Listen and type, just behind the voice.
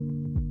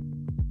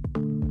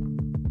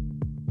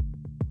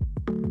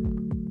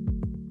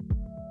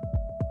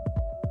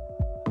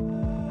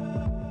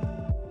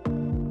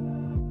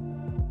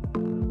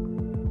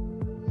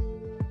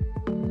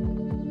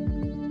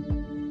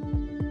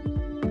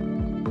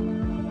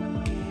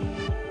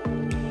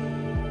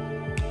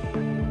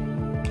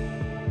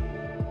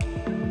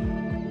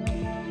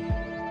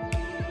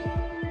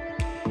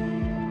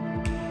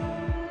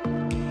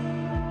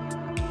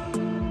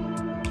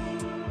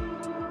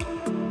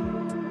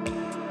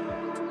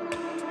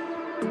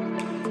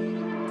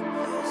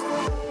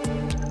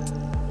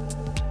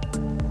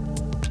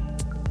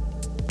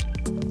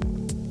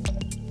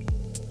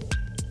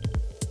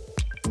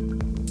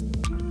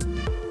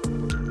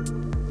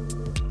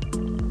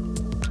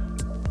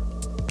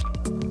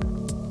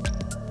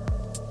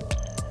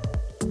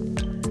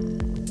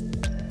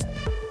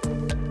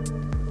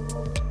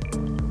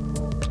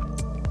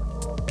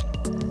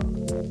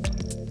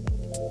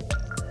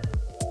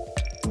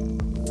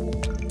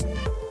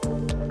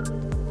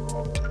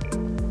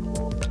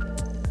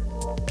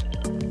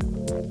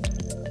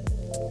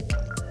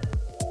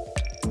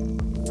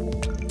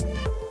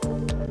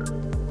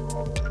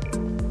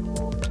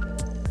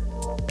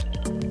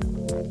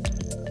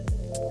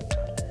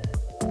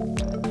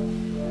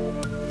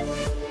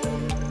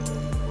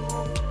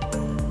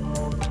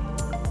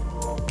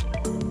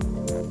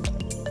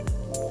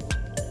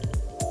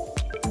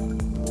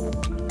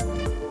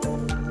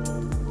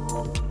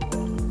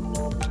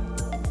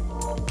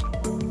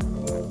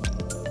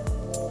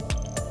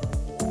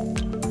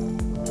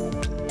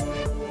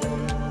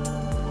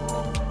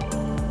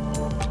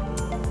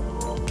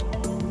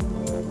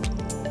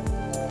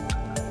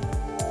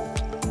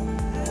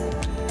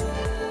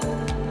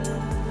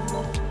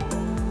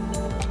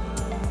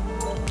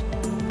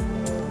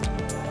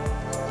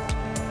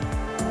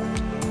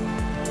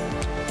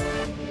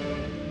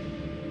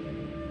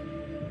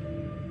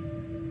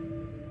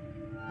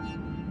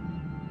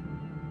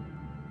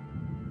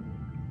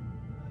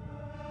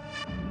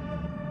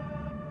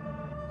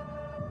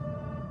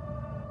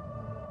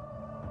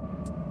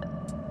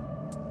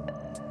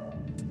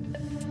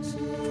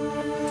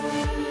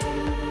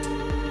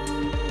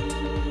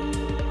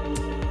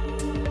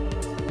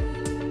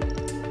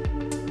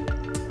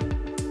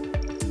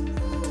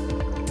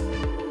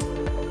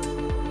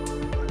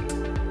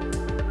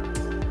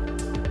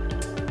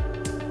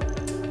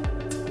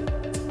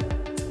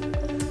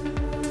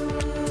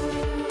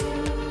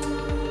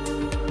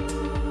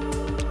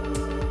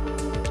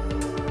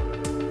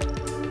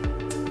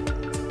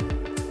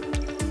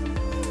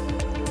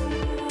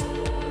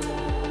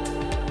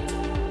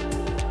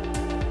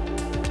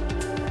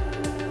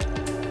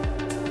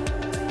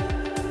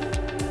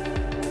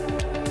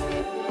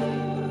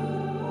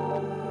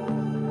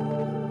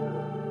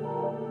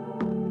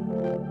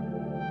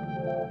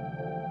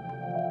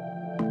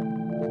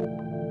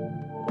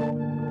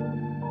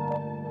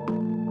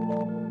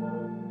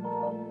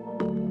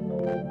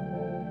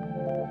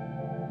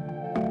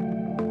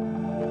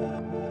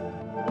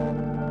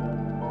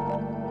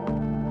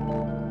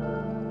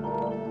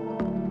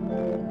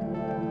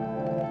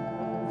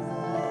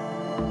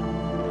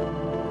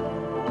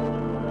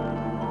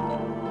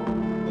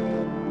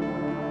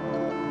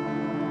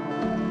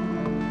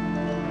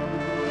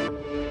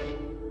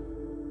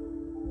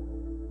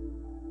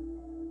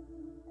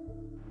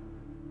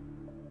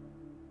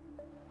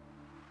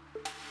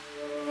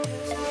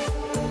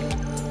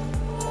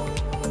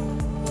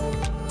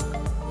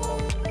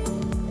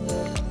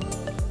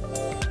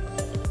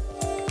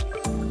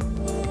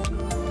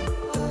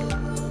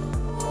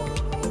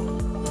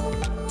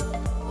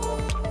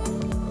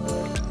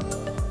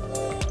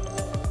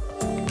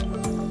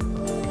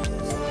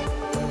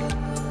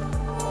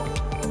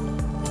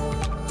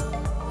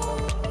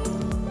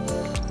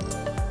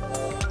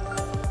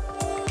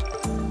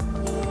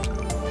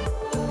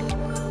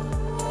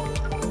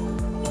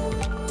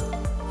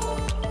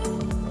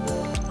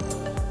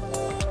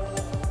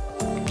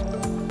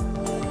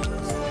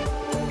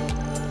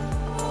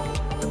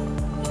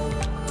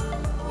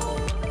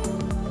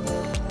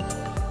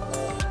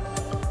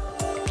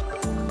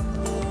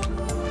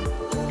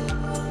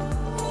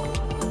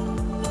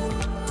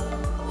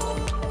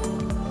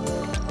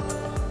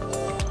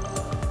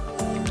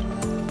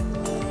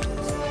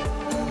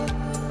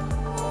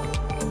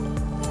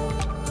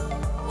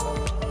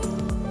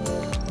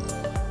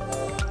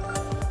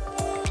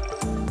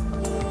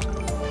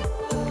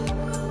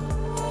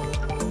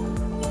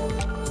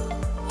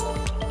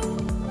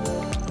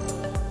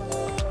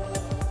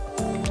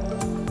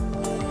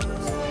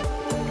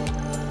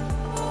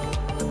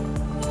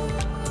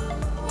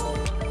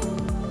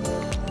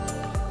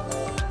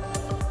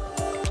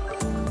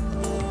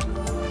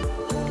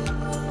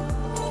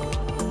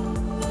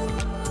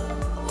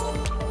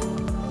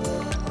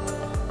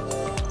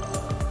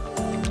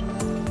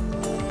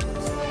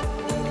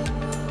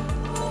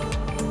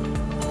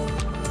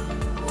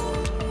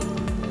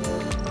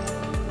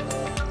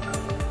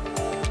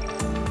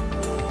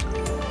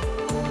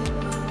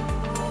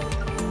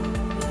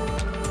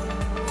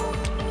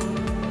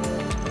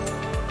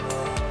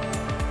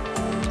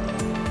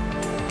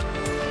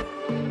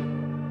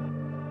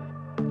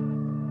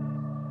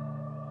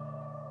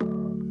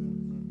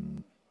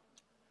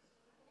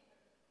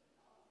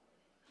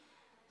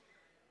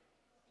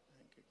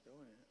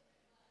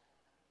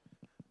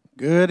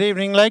Good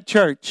evening, Lake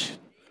Church.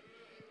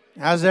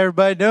 How's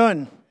everybody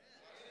doing?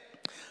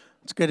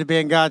 It's good to be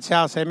in God's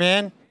house.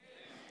 Amen.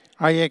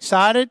 Are you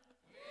excited?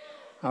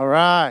 All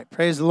right.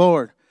 Praise the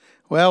Lord.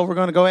 Well, we're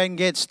going to go ahead and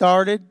get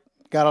started.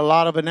 Got a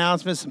lot of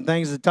announcements, some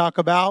things to talk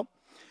about.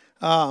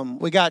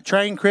 We got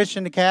Trained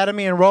Christian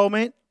Academy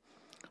enrollment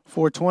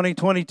for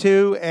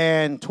 2022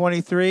 and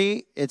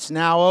 23. It's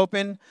now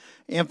open.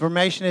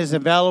 Information is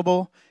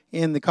available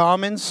in the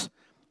Commons.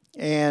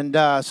 And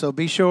so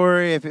be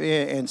sure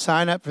and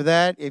sign up for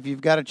that if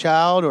you've got a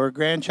child or a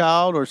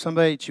grandchild or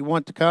somebody that you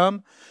want to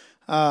come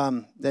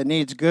that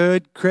needs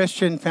good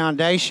Christian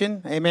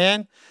foundation.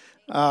 Amen.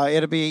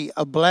 It'll be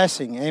a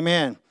blessing.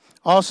 Amen.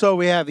 Also,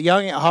 we have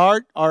Young at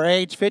Heart, our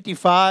age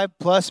 55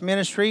 plus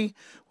ministry.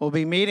 We'll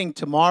be meeting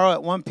tomorrow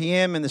at 1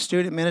 p.m. in the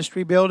student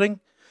ministry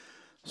building.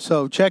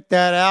 So check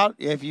that out.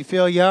 If you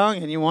feel young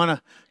and you want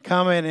to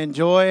come and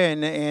enjoy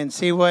and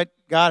see what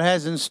God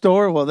has in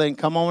store, well, then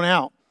come on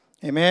out.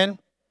 Amen.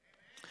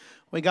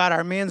 We got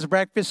our men's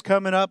breakfast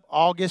coming up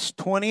August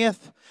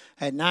 20th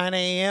at 9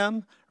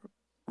 a.m.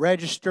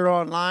 Register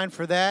online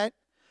for that.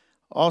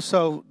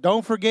 Also,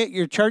 don't forget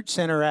your Church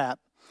Center app.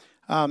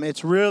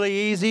 It's really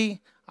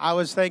easy. I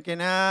was thinking,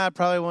 I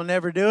probably will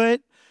never do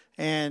it.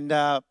 And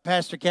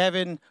Pastor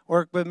Kevin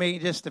worked with me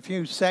just a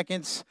few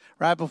seconds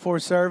right before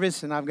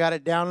service, and I've got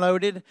it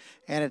downloaded,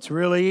 and it's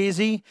really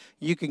easy.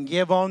 You can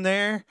give on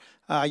there.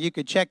 You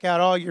could check out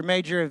all your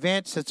major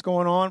events that's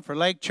going on for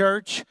Lake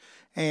Church,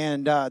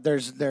 and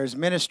there's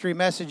ministry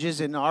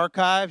messages in the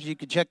archives. You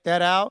could check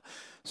that out.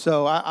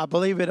 So I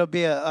believe it'll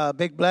be a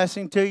big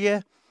blessing to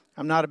you.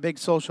 I'm not a big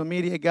social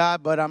media guy,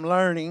 but I'm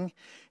learning,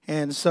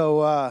 and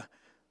so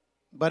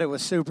but it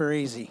was super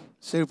easy.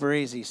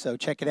 So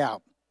check it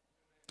out.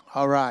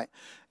 All right.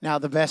 Now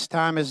the best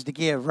time is to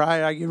give,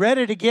 right? Are you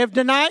ready to give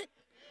tonight?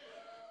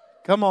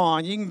 Come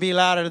on, you can be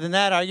louder than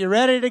that. Are you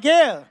ready to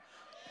give?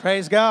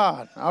 Praise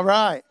God. All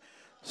right.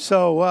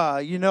 So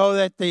you know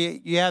that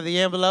you have the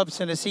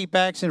envelopes and the seat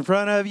backs in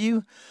front of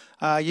you.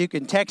 You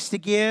can text to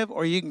give,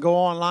 or you can go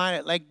online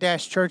at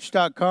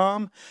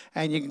lake-church.com,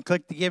 and you can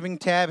click the giving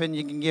tab, and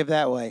you can give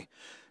that way.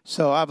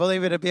 So I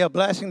believe it'll be a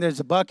blessing. There's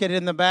a bucket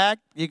in the back.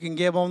 You can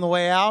give on the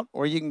way out,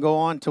 or you can go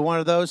on to one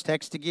of those,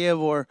 text to give,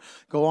 or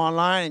go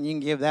online, and you can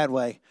give that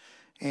way.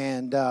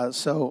 And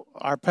so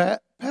our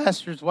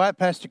pastor's wife,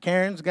 Pastor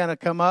Karen's going to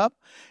come up,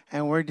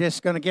 and we're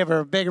just going to give her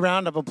a big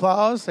round of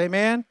applause.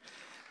 Amen.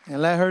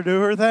 And let her do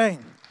her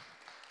thing.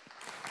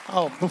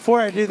 Oh, before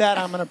I do that,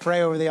 I'm going to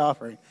pray over the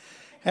offering.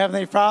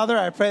 Heavenly Father,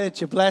 I pray that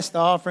you bless the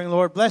offering,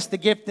 Lord. Bless the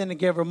gift and the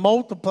giver.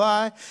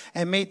 Multiply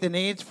and meet the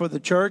needs for the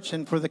church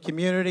and for the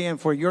community and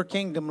for your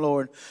kingdom,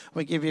 Lord.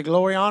 We give you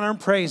glory, honor, and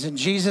praise in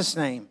Jesus'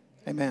 name.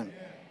 Amen.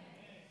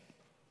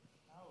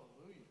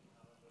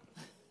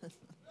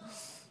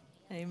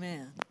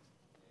 Amen.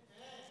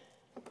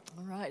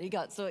 All right, he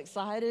got so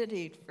excited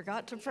he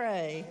forgot to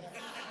pray.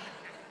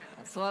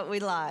 That's what we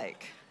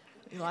like.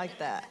 We like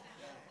that.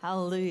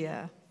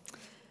 Hallelujah.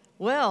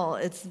 Well,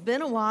 it's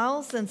been a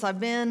while since I've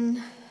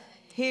been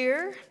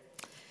here,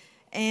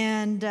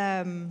 and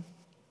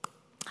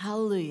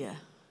hallelujah.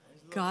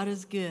 God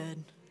is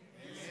good.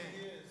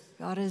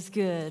 God is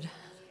good.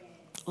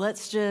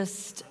 Let's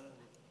just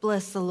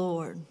bless the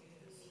Lord.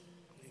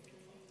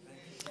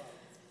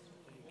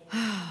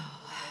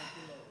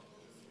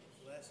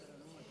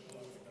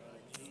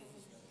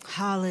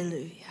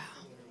 Hallelujah.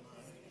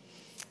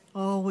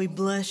 Oh, we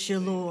bless you,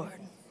 Lord.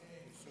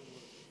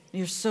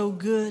 You're so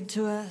good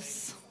to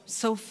us,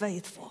 so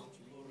faithful.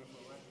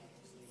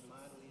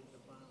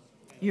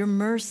 Your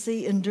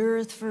mercy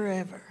endureth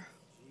forever.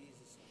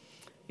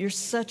 You're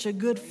such a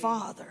good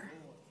Father.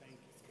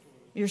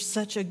 You're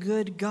such a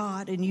good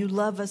God, and you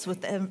love us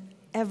with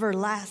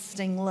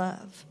everlasting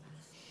love.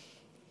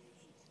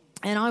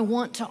 And I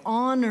want to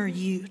honor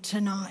you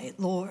tonight,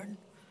 Lord,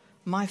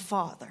 my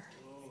Father.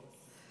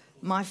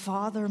 My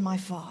Father, my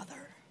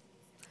Father.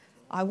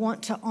 I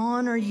want to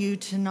honor you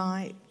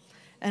tonight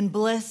and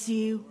bless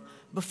you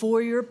before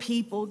your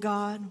people,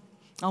 God.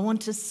 I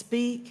want to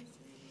speak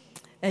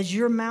as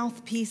your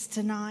mouthpiece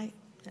tonight,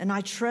 and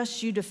I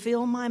trust you to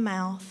fill my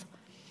mouth,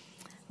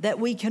 that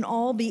we can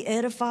all be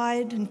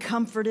edified and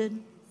comforted.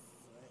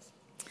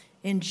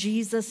 In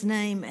Jesus'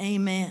 name,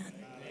 amen.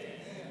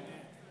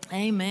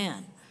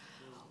 Amen.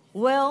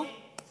 Well,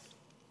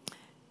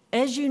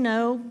 as you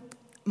know,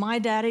 my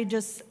daddy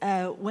just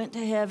went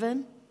to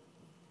heaven,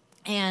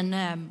 and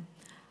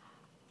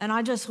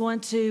I just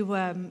want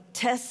to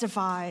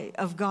testify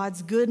of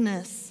God's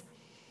goodness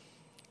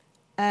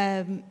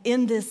in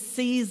this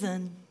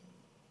season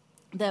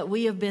that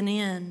we have been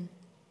in.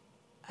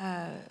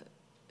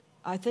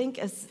 I think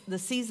as the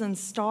season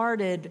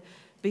started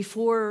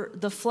before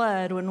the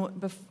flood, when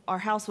our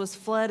house was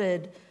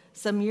flooded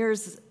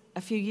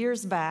a few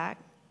years back.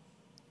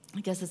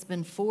 I guess it's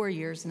been 4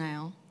 years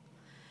now.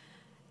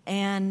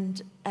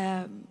 And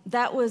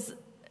that was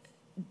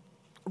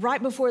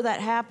right before that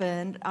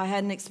happened. I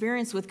had an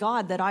experience with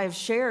God that I have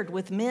shared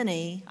with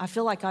many. I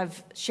feel like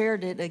I've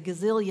shared it a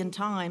gazillion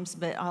times,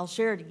 but I'll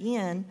share it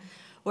again,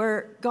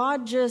 where I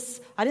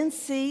didn't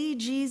see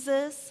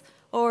Jesus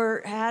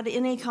or had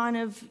any kind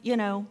of,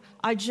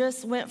 I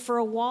just went for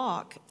a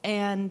walk,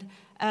 and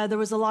there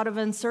was a lot of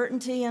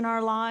uncertainty in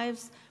our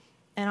lives.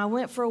 And I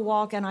went for a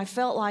walk, and I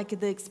felt like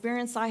the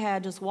experience I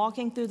had just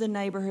walking through the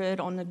neighborhood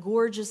on a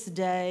gorgeous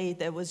day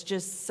that was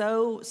just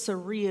so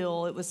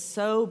surreal. It was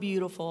so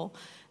beautiful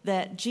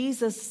that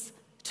Jesus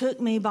took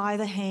me by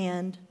the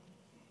hand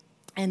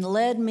and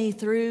led me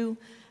through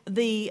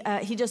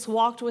he just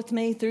walked with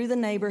me through the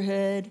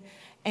neighborhood,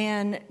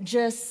 and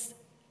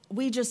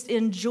we just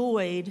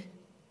enjoyed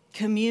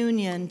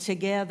communion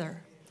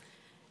together.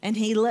 And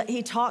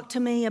he talked to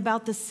me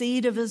about the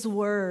seed of his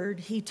word.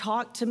 He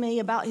talked to me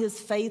about his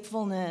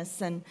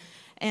faithfulness,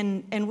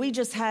 and we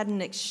just had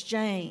an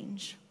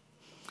exchange.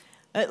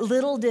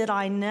 Little did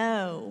I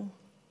know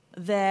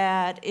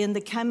that in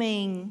the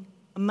coming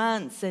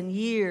months and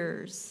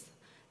years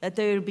that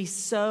they would be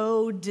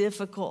so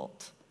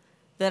difficult,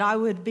 that I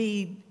would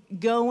be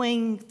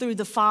going through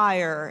the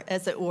fire,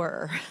 as it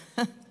were.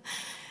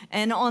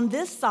 And on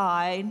this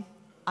side,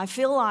 I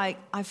feel like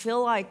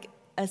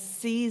a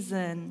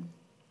season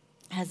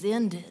has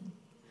ended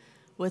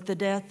with the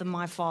death of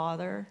my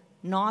father.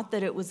 Not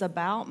that it was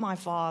about my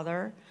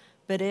father,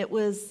 but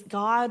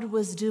God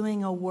was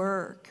doing a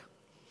work.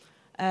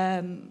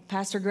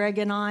 Pastor Greg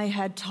and I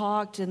had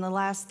talked in the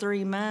last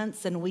 3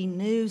 months, and we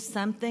knew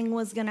something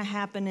was going to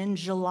happen in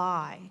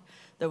July.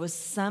 There was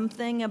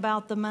something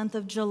about the month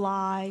of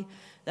July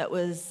that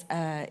was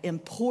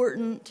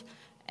important,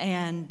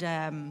 and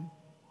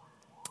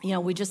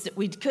we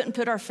couldn't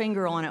put our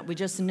finger on it. We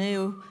just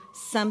knew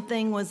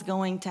something was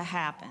going to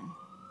happen.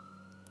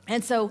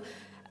 And so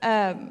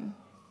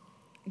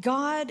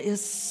God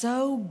is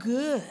so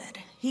good.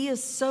 He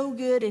is so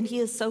good, and he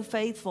is so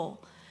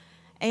faithful.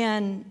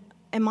 And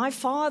my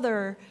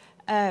father,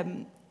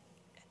 he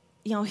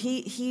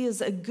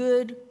is a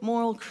good,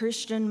 moral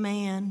Christian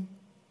man.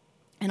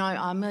 And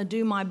I'm going to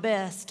do my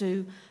best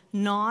to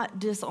not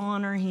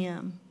dishonor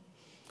him.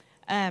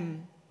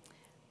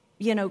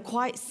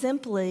 Quite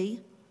simply,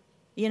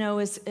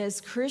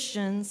 as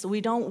Christians,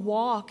 we don't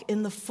walk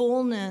in the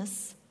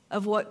fullness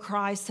of what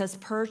Christ has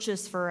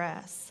purchased for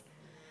us.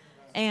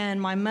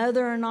 And my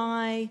mother and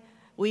I,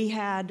 we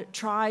had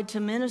tried to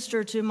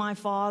minister to my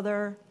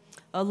father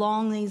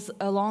along these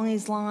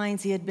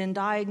lines. He had been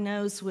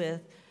diagnosed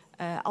with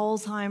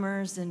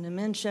Alzheimer's and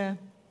dementia,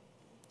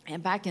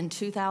 and back in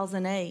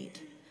 2008.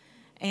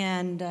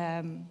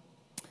 And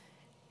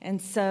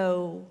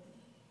so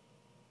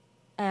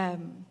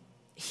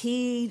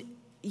he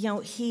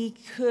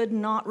could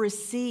not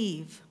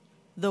receive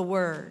the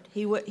word.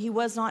 He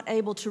was not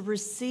able to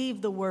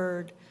receive the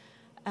word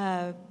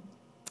of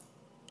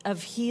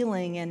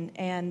healing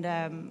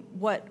and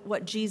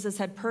what Jesus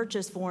had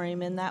purchased for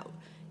him in that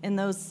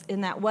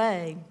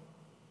way.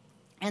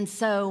 And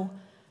so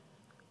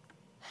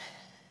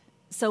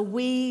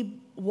we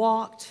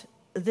walked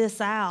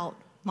this out.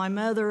 My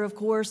mother, of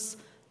course,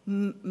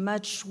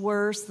 much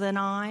worse than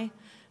I,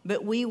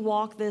 but we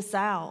walked this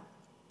out.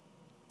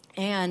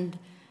 And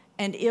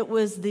it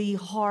was the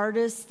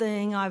hardest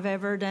thing I've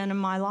ever done in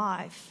my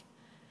life.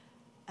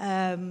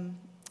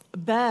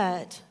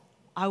 But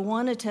I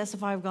want to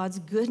testify of God's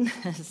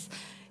goodness.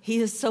 He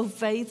is so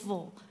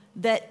faithful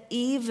that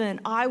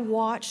even I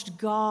watched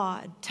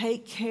God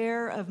take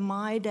care of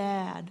my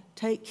dad,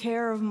 take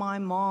care of my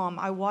mom.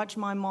 I watched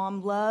my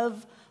mom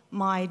love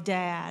my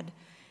dad,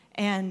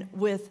 and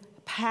with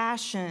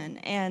passion,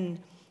 and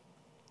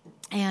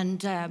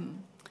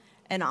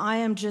I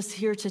am just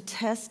here to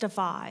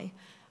testify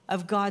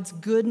of God's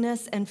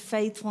goodness and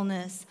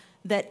faithfulness,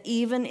 that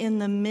even in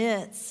the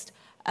midst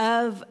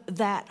of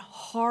that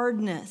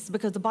hardness,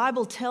 because the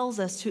Bible tells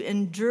us to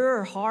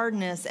endure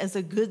hardness as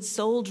a good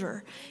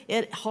soldier.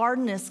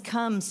 Hardness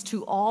comes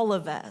to all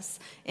of us.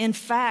 In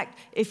fact,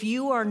 if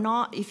you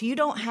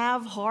don't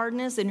have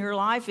hardness in your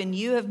life and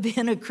you have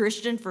been a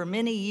Christian for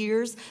many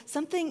years,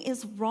 something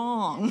is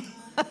wrong.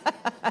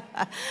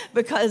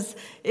 Because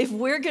if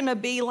we're going to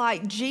be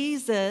like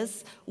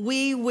Jesus,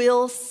 we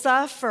will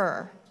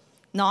suffer.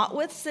 Not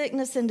with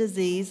sickness and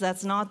disease,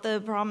 that's not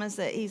the promise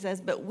that he says,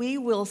 but we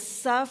will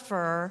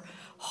suffer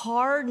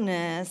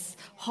hardness,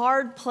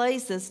 hard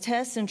places,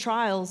 tests and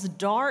trials,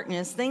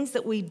 darkness, things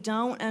that we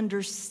don't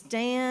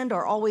understand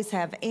or always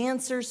have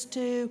answers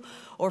to,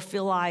 or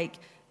feel like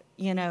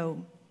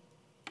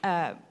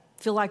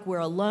we're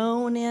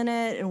alone in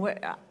it. And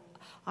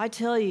I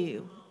tell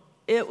you,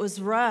 it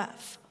was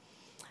rough.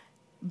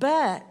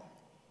 But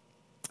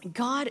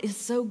God is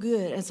so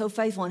good and so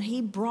faithful, and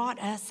he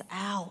brought us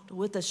out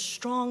with a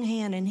strong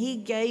hand, and he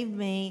gave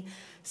me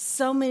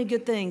so many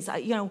good things.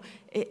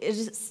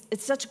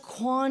 It's such a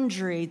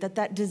quandary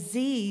that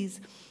disease,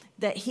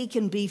 that he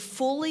can be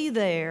fully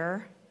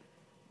there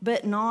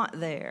but not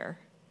there.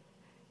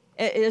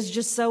 It is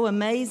just so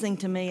amazing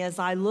to me as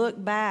I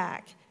look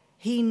back.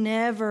 He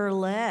never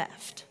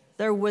left.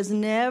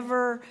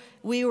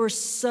 We were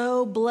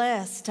so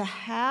blessed to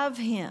have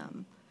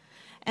him.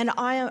 And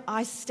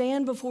I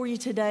stand before you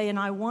today, and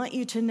I want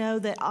you to know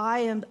that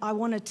I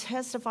want to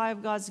testify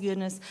of God's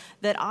goodness,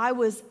 that I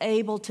was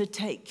able to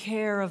take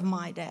care of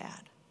my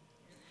dad.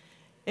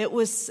 It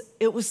was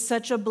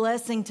such a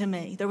blessing to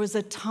me. There was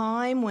a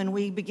time when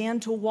we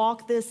began to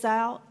walk this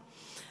out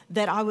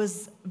that I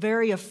was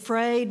very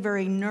afraid,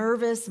 very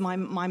nervous. My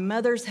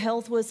mother's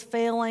health was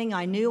failing.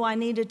 I knew I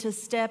needed to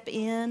step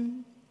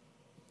in.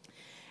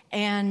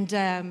 And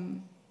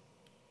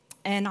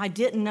I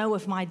didn't know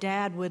if my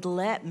dad would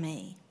let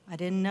me. I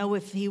didn't know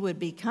if he would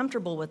be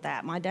comfortable with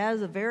that. My dad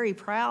is a very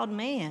proud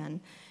man.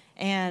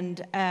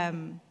 And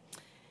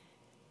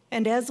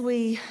as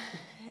we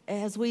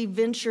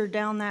ventured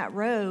down that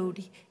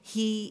road,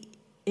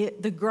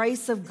 the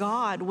grace of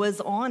God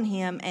was on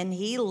him, and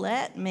he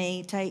let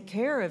me take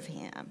care of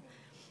him.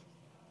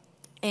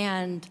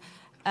 And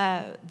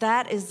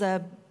that is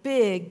a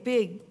big,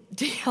 big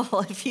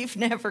deal if you've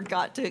never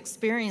got to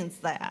experience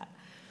that.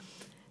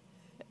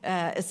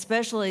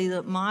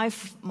 Especially my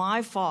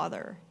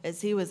father,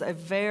 as he was a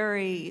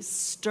very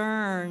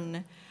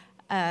stern,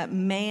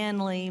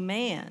 manly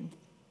man.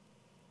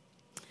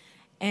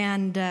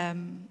 And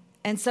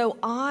so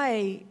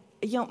I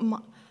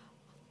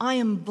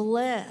am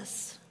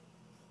blessed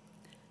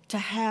to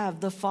have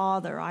the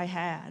father I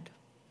had.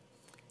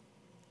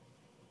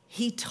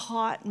 He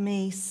taught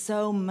me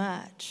so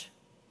much.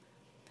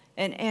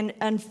 And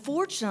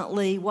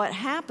unfortunately, what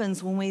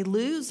happens when we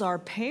lose our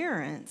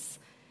parents,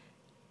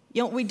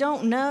 we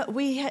don't know.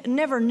 We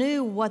never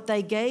knew what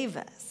they gave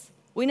us.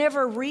 We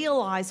never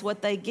realize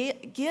what they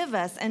give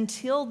us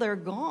until they're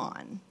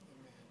gone.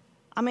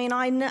 I mean,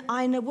 I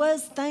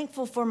was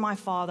thankful for my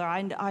father.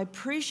 I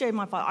appreciate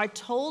my father. I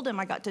told him,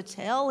 I got to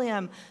tell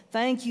him,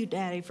 thank you,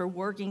 Daddy, for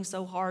working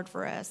so hard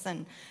for us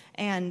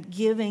and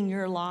giving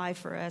your life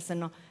for us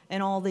and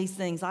all these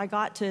things. I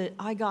got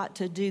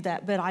to do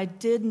that, but I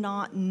did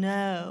not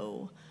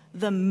know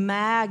the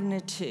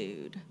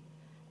magnitude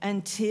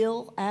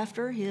until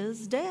after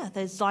his death.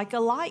 It's like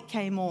a light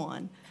came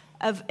on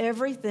of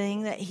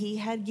everything that he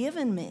had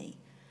given me.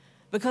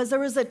 Because there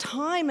was a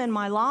time in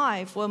my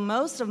life, well,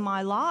 most of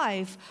my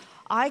life,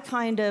 I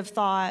kind of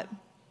thought,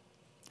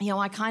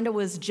 I kind of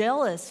was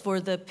jealous for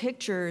the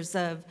pictures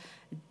of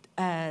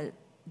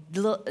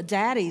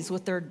daddies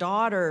with their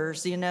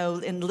daughters,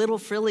 in little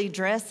frilly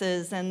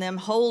dresses, and them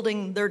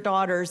holding their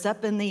daughters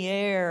up in the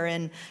air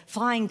and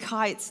flying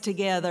kites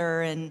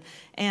together and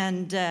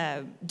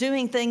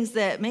doing things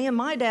that me and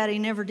my daddy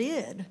never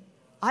did.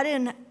 I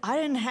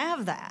didn't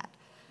have that.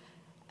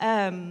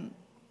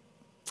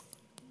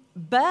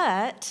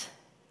 But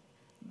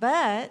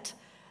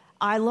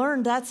I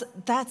learned that's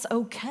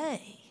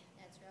okay.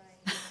 That's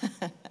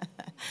right.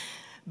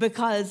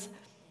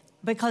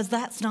 because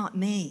that's not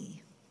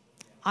me.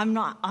 I'm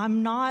not.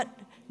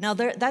 Now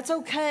that's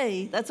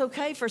okay. That's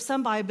okay for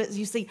somebody, but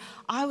you see,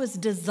 I was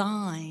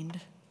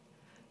designed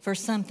for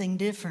something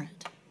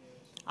different.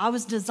 I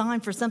was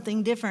designed for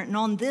something different. And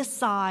on this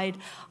side,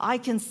 I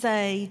can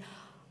say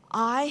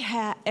I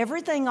had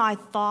everything I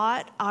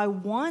thought I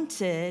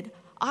wanted.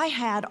 I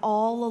had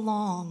all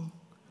along.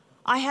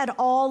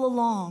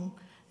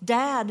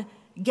 Dad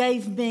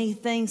gave me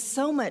things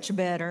so much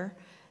better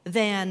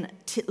than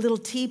little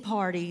tea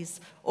parties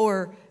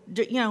or,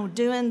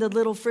 doing the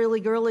little frilly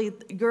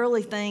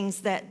girly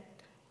things that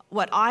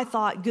what I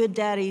thought good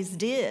daddies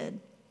did.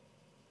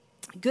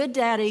 Good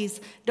daddies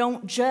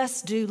don't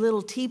just do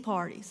little tea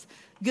parties.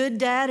 Good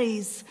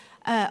daddies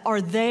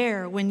are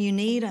there when you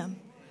need them.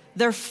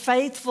 They're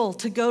faithful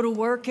to go to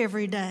work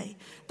every day.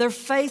 They're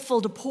faithful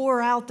to pour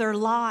out their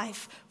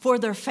life for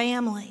their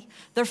family.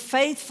 They're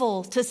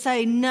faithful to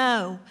say,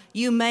 no,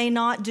 you may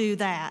not do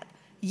that.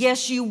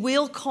 Yes, you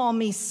will call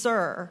me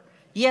sir.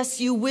 Yes,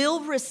 you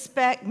will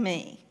respect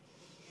me.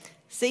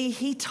 See,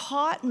 he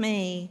taught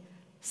me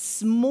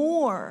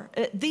more.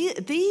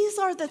 These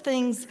are the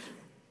things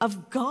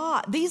of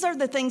God. These are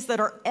the things that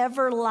are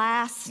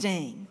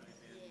everlasting.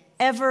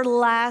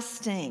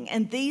 Everlasting.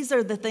 And these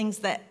are the things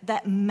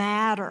that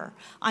matter.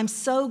 I'm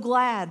so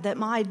glad that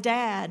my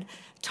dad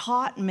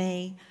taught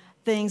me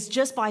things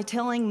just by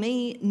telling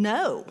me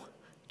no.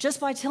 Just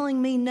by telling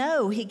me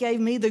no, he gave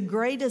me the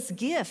greatest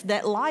gift,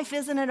 that life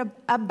isn't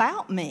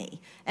about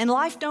me and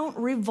life don't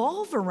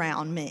revolve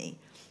around me.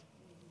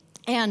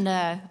 And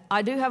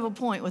I do have a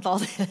point with all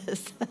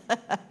this.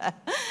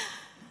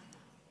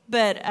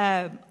 But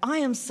I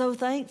am so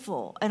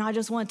thankful, and I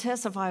just want to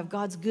testify of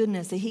God's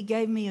goodness, that he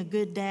gave me a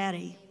good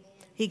daddy.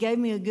 He gave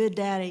me a good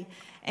daddy.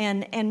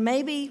 And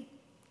maybe,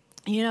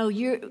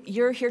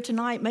 you're here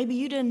tonight, maybe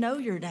you didn't know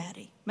your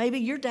daddy. Maybe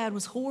your dad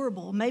was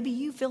horrible. Maybe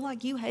you feel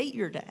like you hate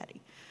your daddy.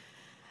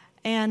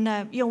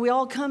 And, we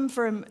all come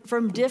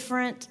from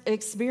different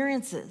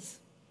experiences.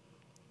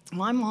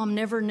 My mom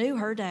never knew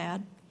her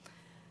dad.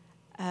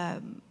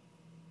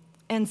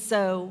 And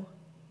so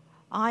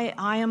I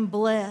am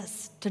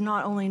blessed to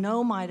not only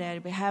know my daddy,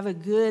 but have a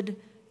good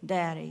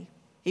daddy.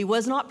 He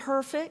was not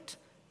perfect.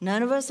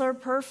 None of us are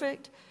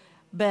perfect.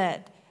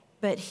 But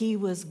he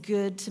was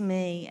good to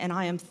me, and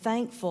I am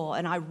thankful.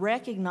 And I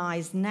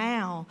recognize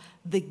now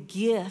the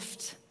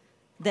gift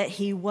that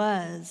he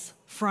was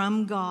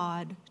from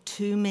God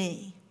to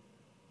me.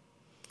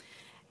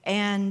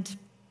 And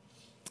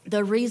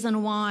the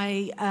reason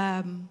why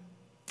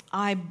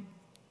I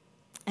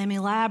am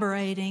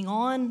elaborating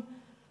on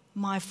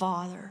my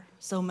father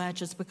so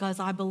much is because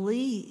I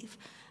believe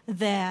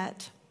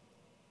that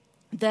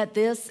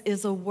this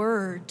is a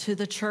word to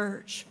the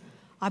church.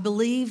 I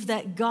believe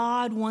that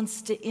God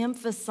wants to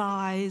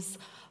emphasize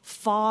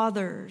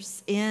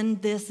fathers in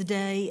this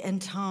day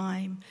and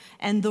time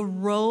and the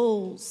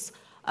roles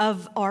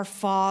of our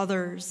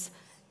fathers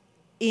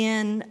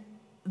in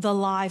the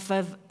life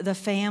of the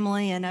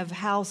family and of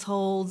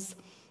households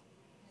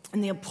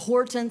and the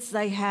importance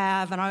they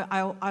have. And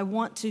I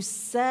want to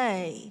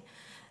say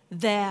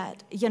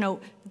that,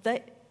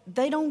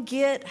 they don't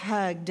get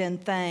hugged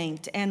and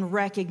thanked and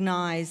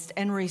recognized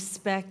and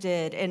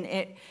respected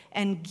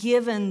and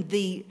given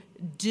the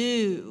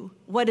due,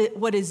 what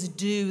is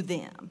due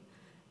them.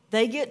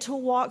 They get to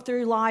walk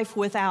through life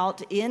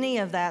without any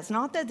of that. It's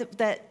not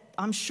that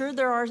I'm sure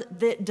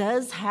that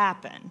does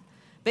happen,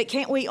 but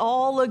can't we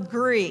all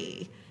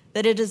agree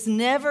that it is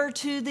never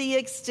to the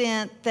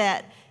extent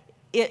that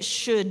it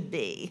should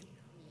be?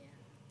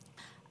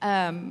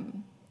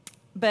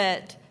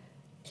 But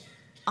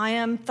I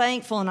am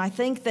thankful, and I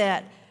think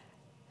that,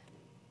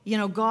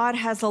 God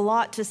has a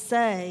lot to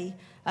say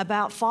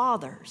about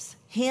fathers.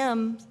 He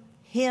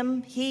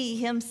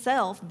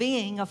himself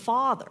being a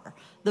father,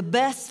 the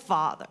best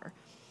father,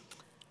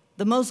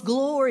 the most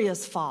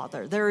glorious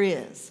father there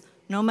is.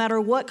 No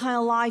matter what kind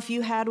of life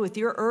you had with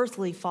your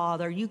earthly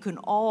father, you can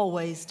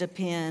always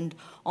depend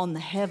on the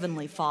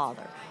heavenly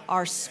Father,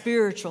 our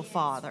spiritual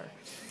Father,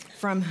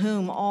 from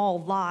whom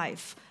all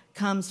life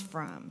comes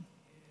from.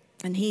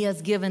 And he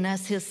has given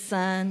us his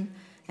Son,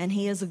 and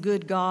he is a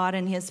good God,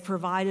 and he has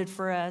provided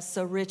for us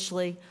so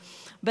richly.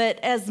 But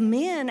as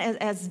men,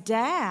 as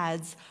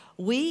dads,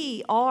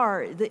 we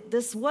are,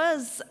 this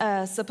was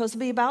supposed to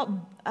be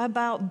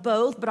about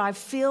both, but I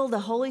feel the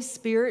Holy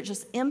Spirit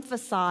just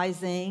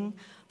emphasizing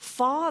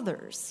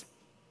fathers.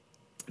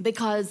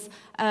 Because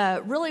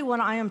really what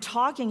I am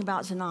talking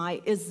about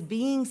tonight is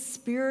being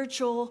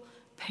spiritual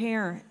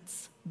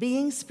parents.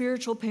 Being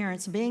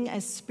a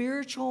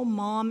spiritual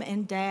mom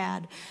and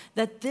dad,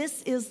 that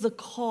this is the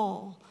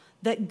call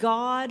that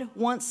God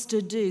wants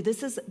to do.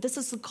 This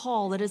is the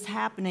call that is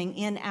happening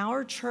in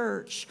our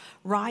church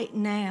right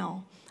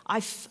now. I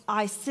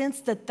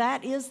sense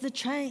that is the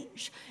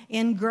change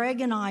in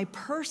Greg and I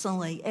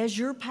personally as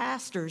your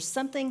pastors.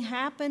 Something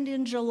happened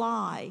in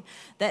July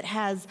that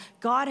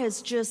God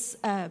has just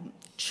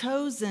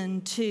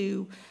chosen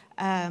to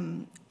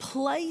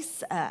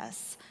place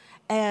us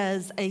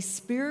as a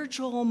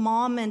spiritual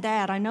mom and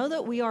dad. I know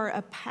that we are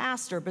a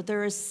pastor, but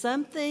there is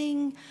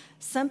something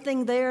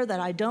there that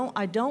I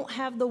don't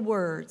have the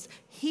words.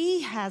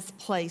 He has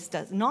placed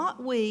us,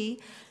 not we,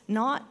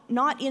 not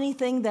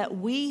anything that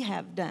we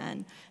have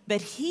done, but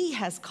he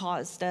has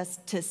caused us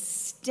to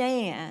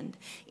stand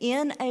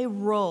in a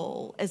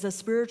role as a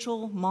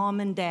spiritual mom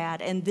and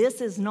dad. And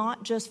this is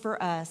not just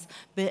for us,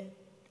 but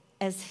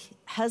as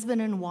husband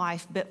and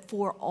wife, but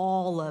for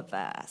all of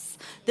us.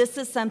 This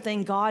is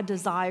something God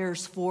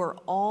desires for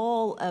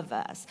all of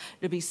us,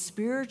 to be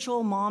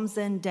spiritual moms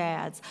and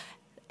dads.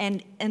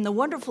 And the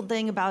wonderful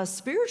thing about a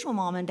spiritual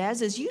mom and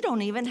dad is you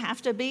don't even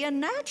have to be a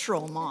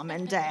natural mom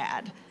and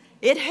dad.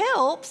 It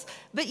helps,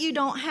 but you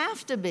don't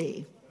have to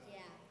be.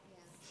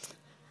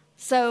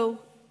 So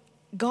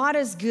God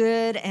is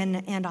good,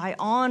 and I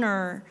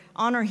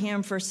honor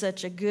him for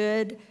such a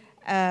good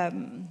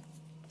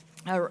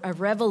a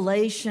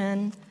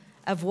revelation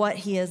of what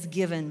he has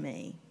given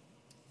me.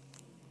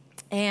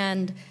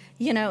 And,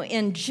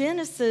 in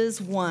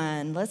Genesis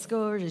 1, let's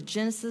go over to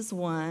Genesis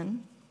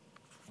 1.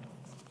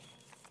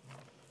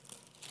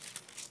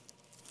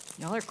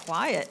 Y'all are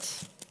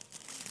quiet.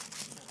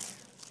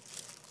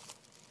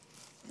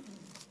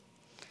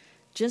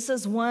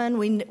 Genesis 1,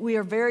 we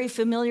are very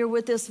familiar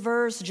with this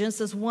verse.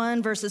 Genesis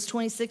 1, verses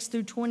 26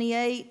 through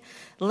 28.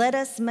 Let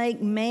us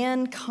make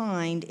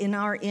mankind in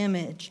our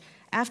image,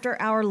 after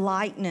our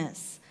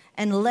likeness,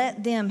 and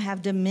let them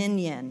have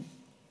dominion.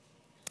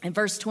 In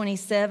verse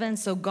 27,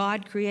 so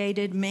God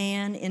created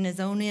man in his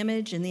own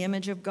image. In the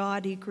image of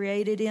God, he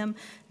created him.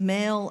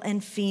 Male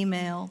and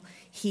female,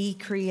 he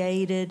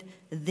created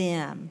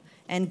them.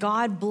 And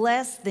God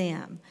blessed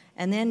them.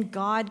 And then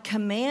God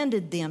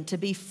commanded them to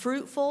be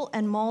fruitful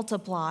and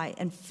multiply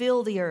and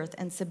fill the earth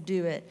and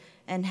subdue it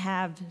and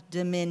have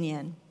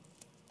dominion.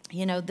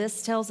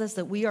 This tells us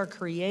that we are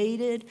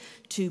created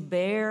to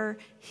bear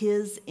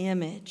his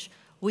image.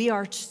 We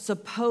are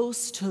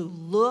supposed to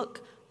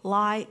look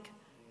like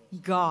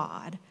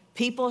God.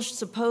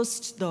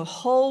 The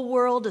whole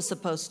world is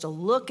supposed to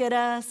look at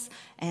us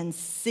and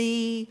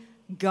see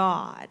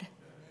God.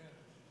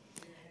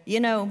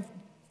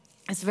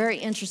 It's very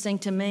interesting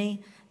to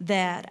me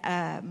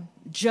that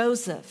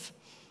Joseph,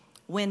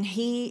 when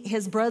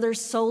his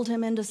brothers sold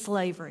him into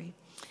slavery,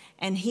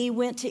 and he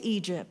went to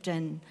Egypt,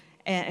 and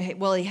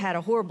he had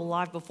a horrible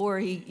life before.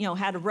 He,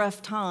 had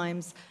rough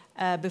times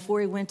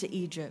before he went to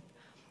Egypt.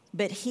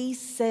 But he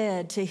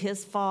said to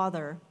his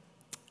father,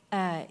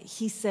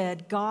 he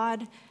said,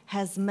 God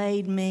has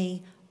made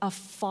me a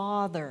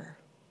father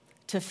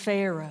to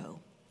Pharaoh.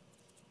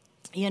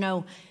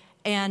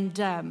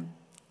 And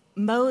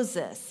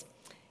Moses,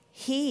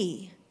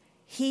 he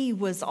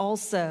was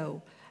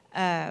also,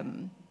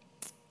 I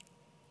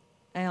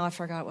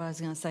forgot what I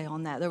was going to say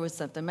on that. There was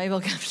something. Maybe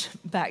it'll come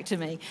back to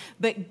me.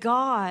 But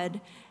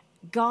God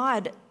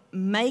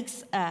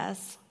makes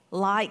us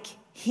like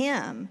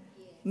him,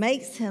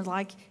 makes him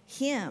like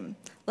him.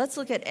 Let's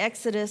look at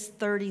Exodus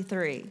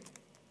 33.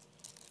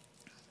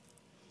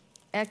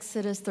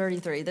 Exodus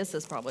 33. This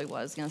is probably what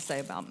I was going to say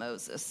about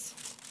Moses.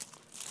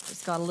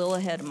 Just got a little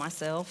ahead of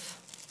myself.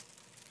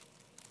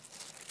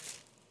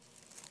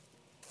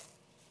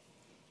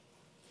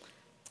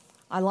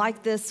 I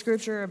like this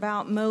scripture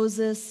about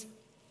Moses.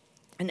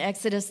 In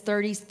Exodus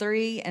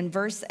 33 and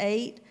verse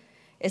 8,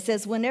 it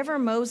says, whenever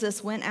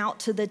Moses went out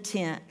to the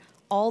tent,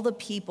 all the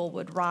people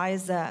would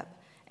rise up,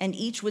 and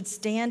each would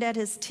stand at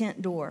his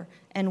tent door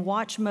and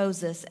watch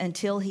Moses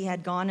until he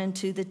had gone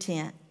into the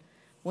tent.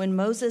 When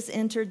Moses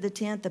entered the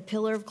tent, the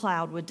pillar of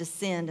cloud would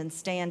descend and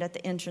stand at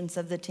the entrance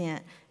of the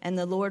tent, and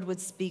the Lord would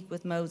speak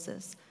with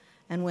Moses.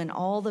 And when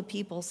all the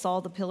people saw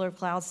the pillar of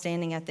cloud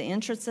standing at the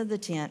entrance of the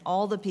tent,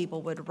 all the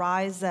people would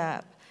rise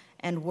up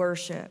and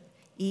worship,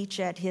 each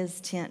at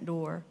his tent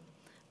door.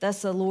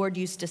 Thus the Lord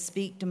used to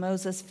speak to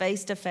Moses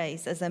face to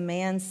face, as a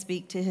man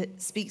speaks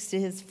to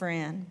his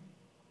friend.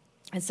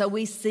 And so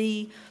we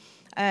see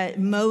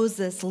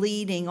Moses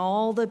leading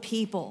all the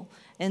people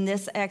in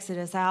this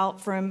Exodus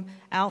out from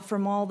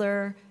all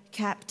their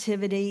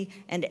captivity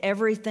and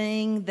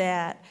everything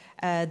that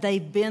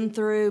they've been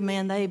through.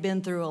 Man, they've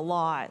been through a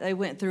lot. They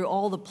went through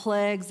all the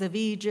plagues of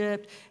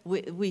Egypt.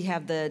 We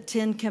have the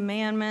 10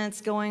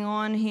 Commandments going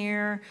on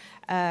here.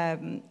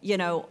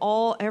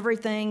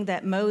 Everything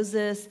that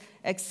Moses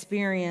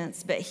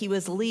experienced, but he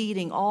was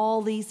leading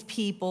all these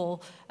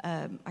people.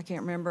 I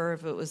can't remember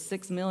if it was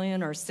 6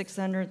 million or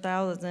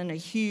 600,000, a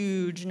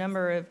huge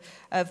number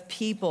of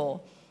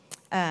people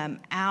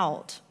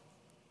out.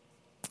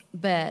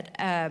 But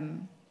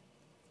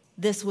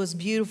this was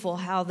beautiful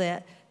how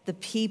that the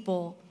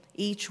people,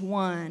 each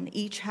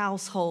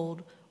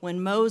household,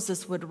 when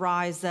Moses would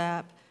rise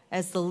up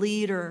as the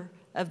leader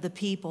of the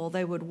people,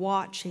 they would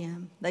watch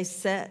him. They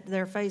set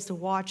their face to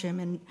watch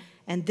him.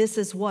 And this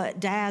is what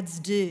dads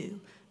do.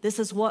 This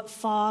is what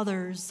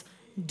fathers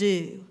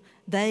do.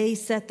 They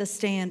set the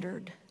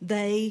standard.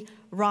 They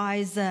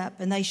rise up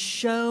and they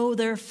show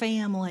their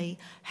family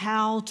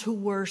how to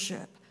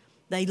worship.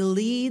 They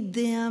lead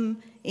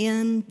them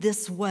in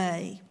this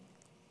way.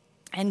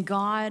 And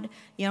God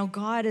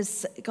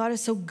is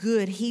so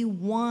good. He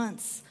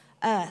wants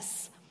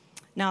us.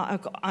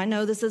 Now, I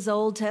know this is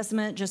Old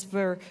Testament, just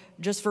for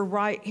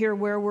right here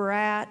where we're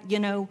at.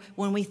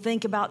 When we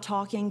think about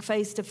talking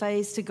face to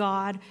face to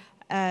God,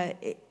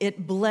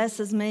 it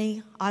blesses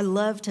me. I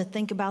love to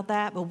think about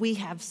that, but we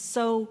have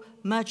so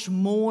much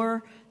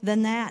more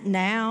than that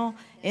now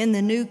in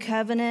the new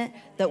covenant,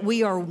 that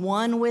we are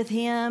one with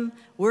him.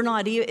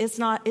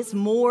 It's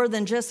more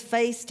than just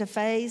face to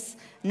face.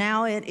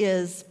 Now it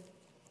is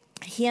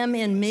him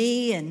in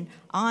me and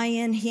I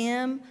in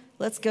him.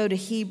 Let's go to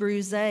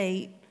Hebrews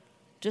 8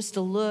 just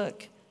to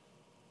look.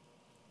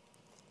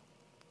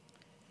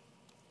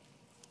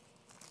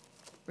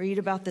 Read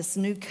about this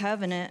new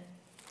covenant.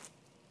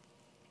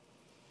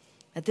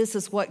 That this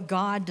is what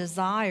God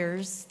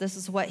desires. This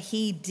is what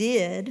he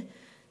did.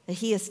 That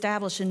he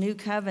established a new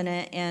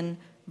covenant in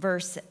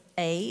verse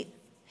 8.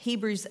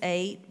 Hebrews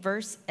 8,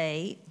 verse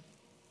 8.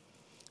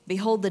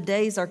 Behold, the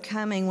days are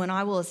coming when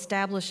I will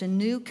establish a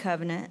new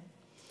covenant,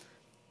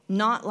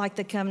 not like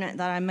the covenant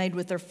that I made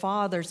with their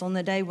fathers on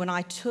the day when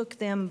I took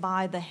them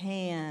by the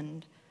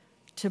hand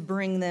to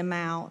bring them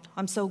out.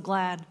 I'm so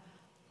glad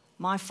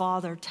my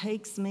Father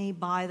takes me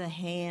by the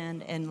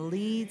hand and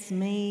leads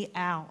me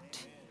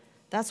out.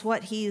 That's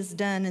what he has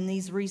done in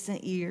these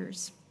recent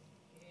years.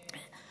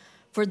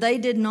 For they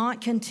did not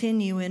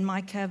continue in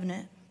my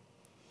covenant.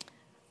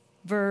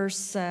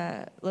 Let's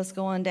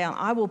go on down.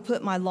 I will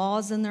put my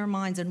laws in their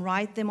minds and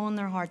write them on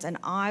their hearts, and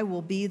I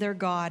will be their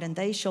God, and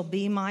they shall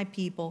be my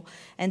people.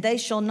 And they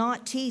shall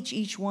not teach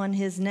each one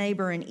his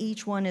neighbor and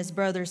each one his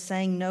brother,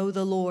 saying, know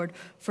the Lord,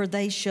 for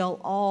they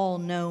shall all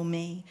know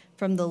me,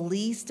 from the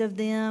least of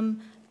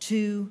them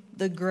to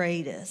the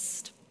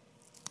greatest.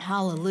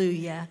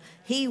 Hallelujah.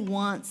 He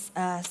wants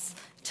us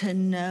to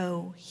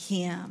know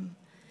him.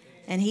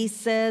 And he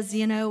says,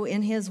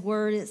 in his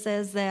word, it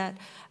says that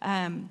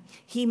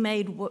he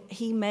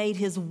made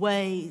his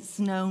ways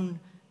known.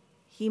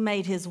 He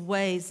made his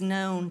ways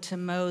known to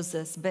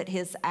Moses, but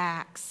his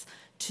acts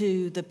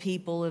to the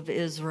people of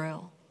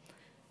Israel.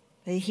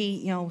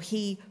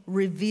 He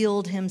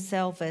revealed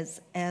himself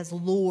as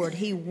Lord.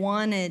 He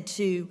wanted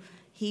to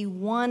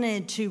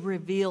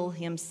reveal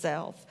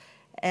himself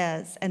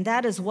and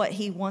that is what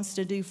he wants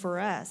to do for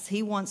us.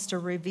 He wants to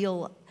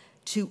reveal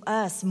to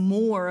us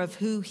more of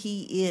who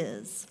he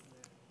is.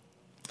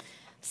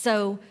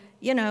 So,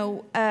 in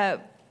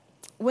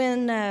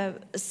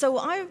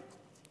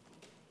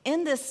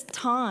this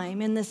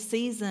time, in this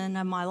season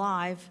of my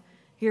life,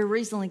 here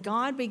recently,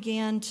 God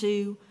began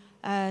to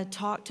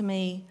talk to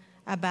me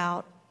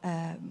about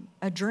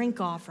a drink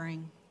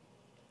offering.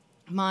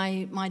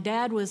 My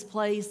dad was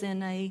placed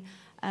in a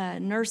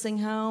nursing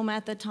home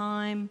at the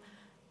time,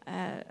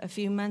 a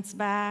few months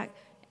back,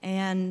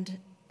 and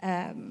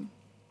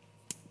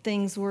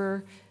things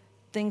were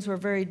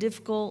very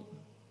difficult.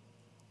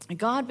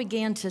 God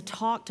began to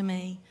talk to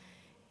me.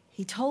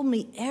 He told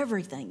me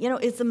everything.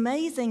 It's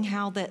amazing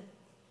how that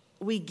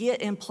we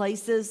get in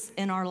places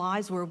in our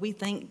lives where we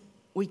think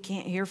we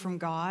can't hear from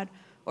God,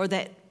 or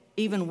that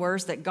even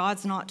worse, that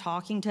God's not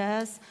talking to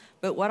us.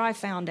 But what I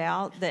found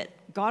out, that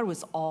God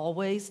was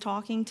always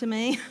talking to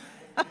me.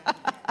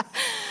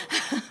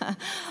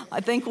 I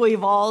think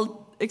we've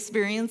all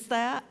experienced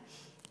that.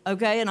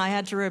 Okay, and I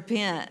had to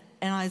repent.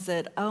 And I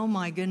said, oh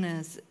my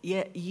goodness,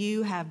 yet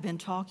you have been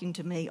talking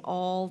to me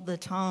all the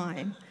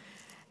time.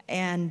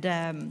 And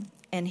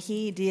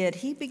he did.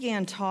 He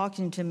began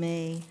talking to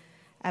me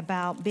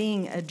about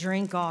being a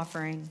drink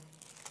offering.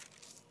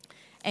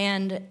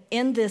 And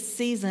in this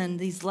season,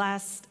 these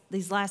last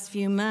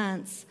few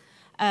months,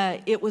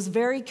 it was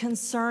very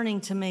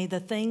concerning to me, the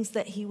things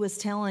that he was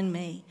telling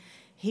me.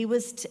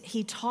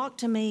 He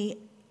talked to me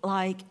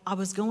like I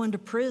was going to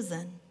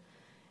prison.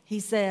 He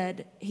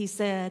said,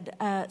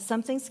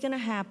 something's going to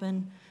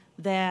happen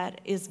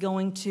that's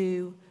going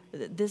to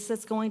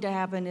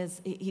happen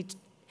is,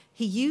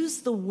 he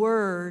used the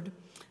word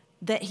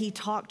that he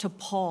talked to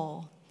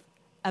Paul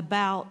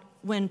about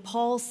when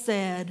Paul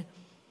said,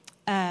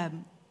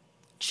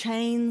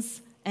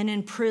 chains and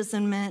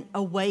imprisonment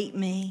await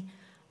me,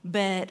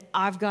 but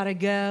I've got to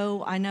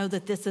go. I know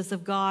that this is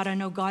of God. I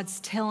know God's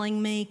telling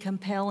me,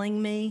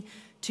 compelling me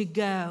to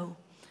go.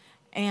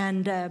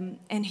 And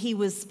he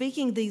was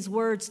speaking these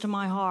words to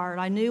my heart.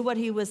 I knew what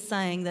he was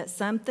saying, that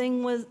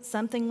something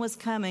was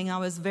coming. I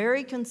was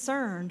very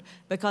concerned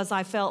because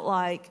I felt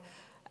like,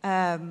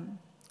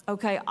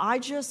 okay, I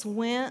just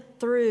went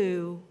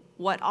through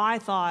what I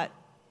thought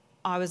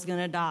I was going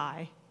to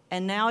die,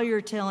 and now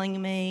you're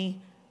telling me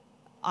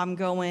I'm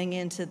going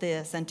into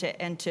this and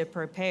to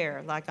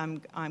prepare, like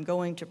I'm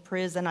going to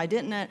prison. I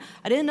didn't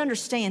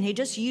understand. He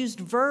just used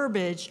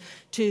verbiage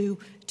to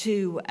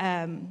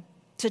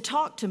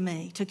talk to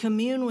me, to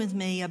commune with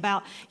me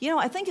about,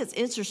 I think it's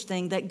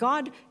interesting that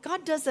God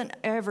doesn't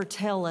ever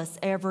tell us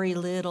every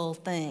little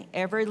thing,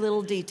 every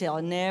little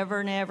detail.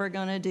 Never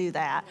going to do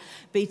that.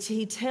 But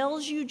he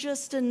tells you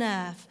just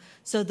enough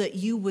so that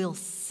you will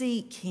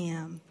seek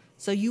him.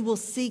 So you will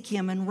seek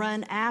him and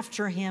run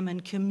after him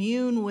and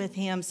commune with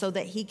him so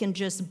that he can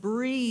just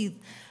breathe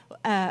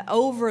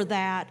over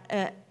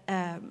that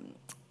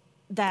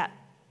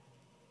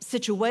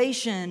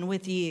situation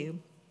with you,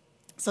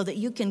 so that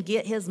you can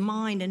get his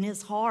mind and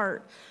his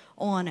heart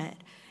on it.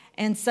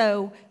 And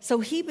so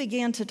he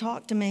began to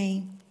talk to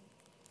me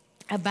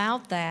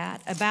about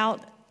that,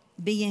 about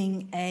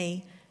being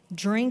a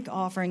drink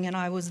offering, and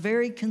I was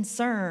very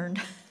concerned,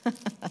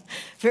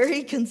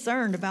 very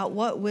concerned about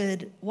what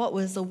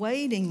was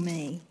awaiting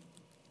me.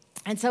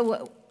 And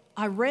so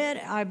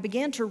I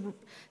began to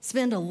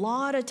spend a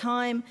lot of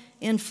time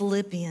in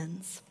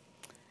Philippians.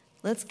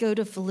 Let's go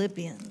to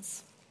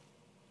Philippians.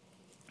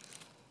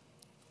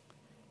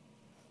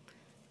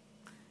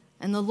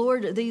 And the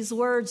Lord, these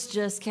words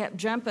just kept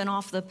jumping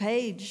off the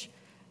page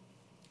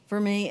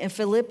for me. In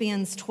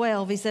Philippians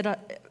 12, he said,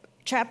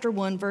 chapter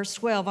 1, verse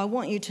 12, I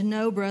want you to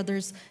know,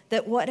 brothers,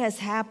 that what has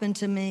happened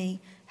to me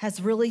has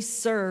really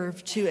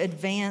served to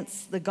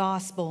advance the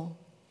gospel,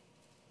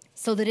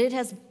 so that it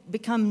has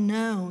become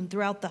known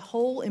throughout the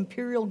whole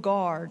imperial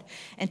guard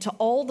and to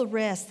all the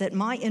rest that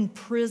my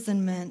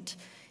imprisonment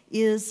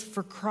is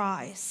for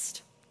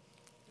Christ.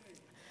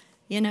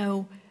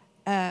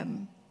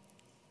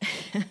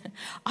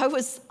 I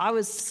was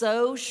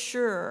so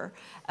sure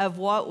of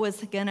what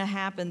was going to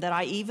happen that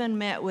I even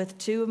met with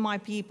two of my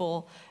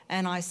people,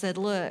 and I said,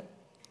 look,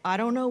 I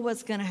don't know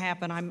what's going to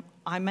happen.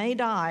 I may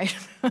die.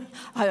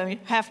 I mean,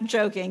 half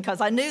joking,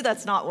 because I knew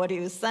that's not what he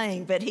was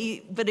saying, but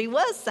he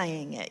was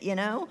saying it,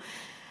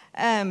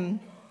 And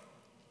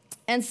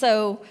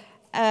so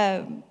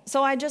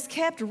I just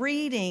kept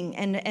reading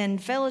and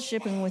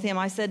fellowshipping with him.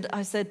 I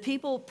said,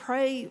 people,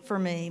 pray for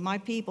me, my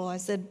people. I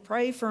said,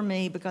 pray for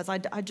me, because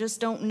I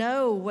just don't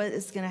know what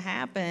is going to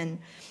happen,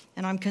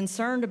 and I'm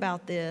concerned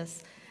about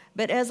this.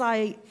 But as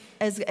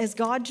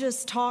God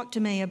just talked to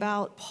me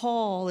about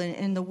Paul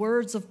and the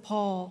words of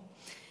Paul,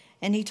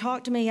 and he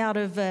talked to me out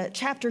of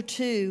chapter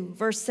 2,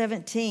 verse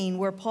 17,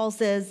 where Paul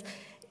says,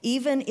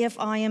 even if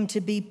I am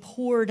to be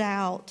poured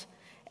out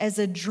as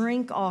a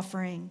drink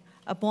offering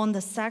upon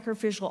the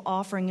sacrificial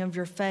offering of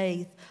your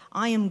faith,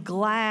 I am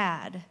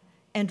glad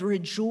and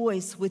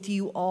rejoice with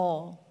you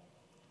all.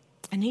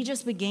 And he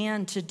just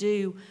began to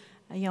do,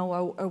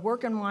 a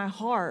work in my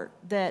heart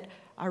that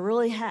I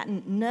really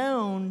hadn't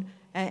known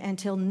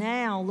until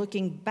now,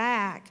 looking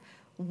back,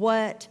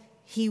 what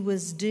he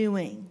was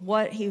doing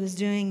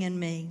in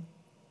me.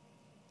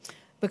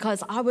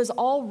 Because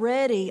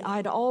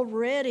I'd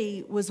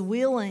already was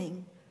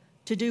willing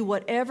to do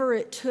whatever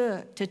it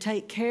took to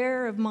take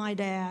care of my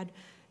dad,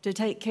 to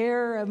take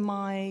care of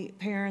my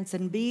parents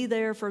and be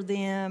there for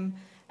them.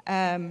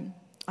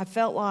 I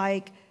felt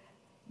like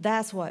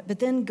that's what. But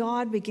then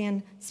God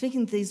began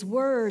speaking these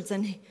words,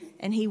 and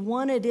he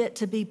wanted it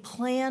to be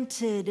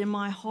planted in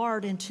my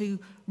heart and to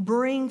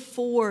bring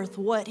forth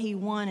what he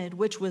wanted,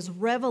 which was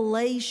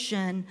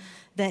revelation,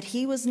 that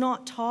he was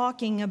not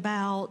talking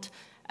about,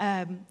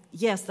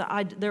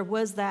 there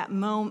was that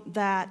moment,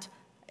 that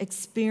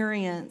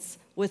experience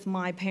with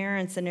my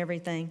parents and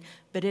everything,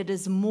 but it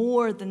is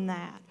more than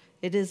that.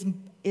 It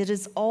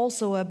is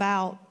also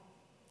about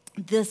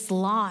this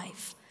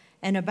life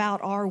and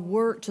about our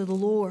work to the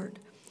Lord.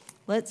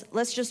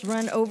 Let's just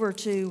run over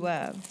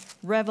to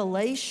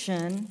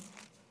Revelation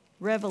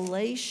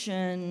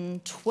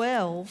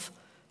 12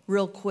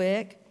 real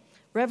quick.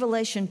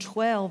 Revelation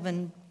 12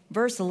 and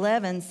verse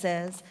 11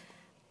 says,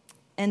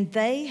 "And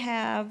they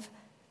have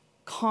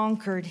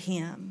conquered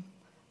him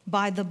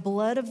by the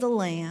blood of the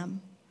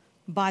Lamb,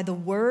 by the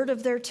word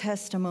of their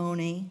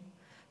testimony,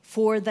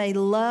 for they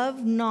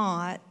love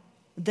not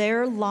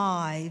their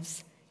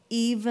lives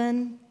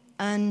even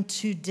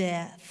unto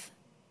death."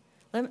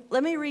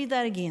 Let me read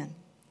that again,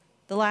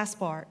 the last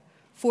part.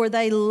 "For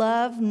they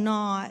love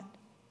not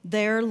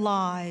their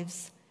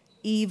lives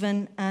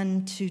even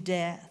unto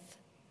death."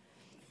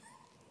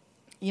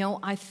 You know,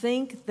 I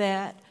think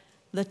that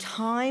the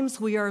times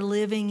we are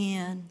living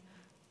in,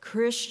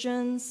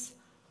 Christians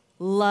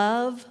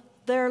love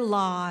their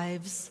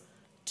lives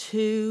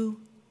too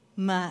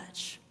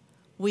much.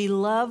 We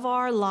love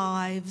our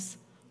lives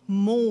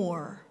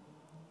more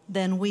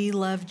than we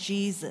love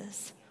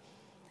Jesus.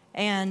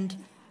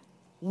 And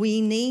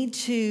we need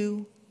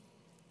to,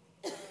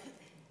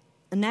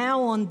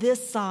 now on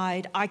this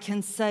side, I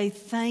can say,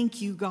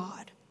 thank you,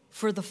 God,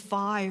 for the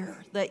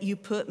fire that you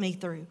put me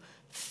through.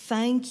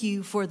 Thank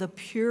you for the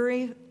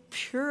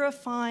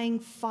purifying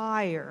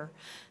fire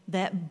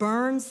that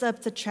burns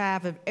up the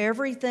chaff of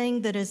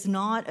everything that is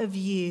not of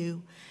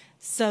you,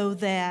 so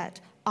that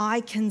I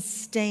can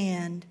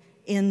stand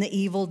in the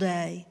evil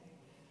day.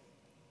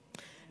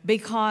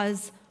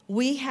 Because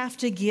we have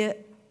to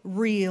get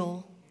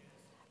real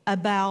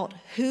about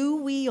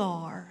who we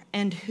are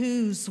and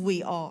whose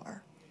we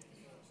are.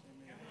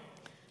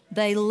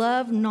 They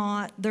love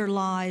not their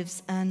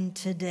lives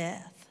unto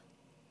death.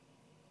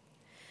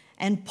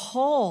 And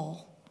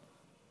Paul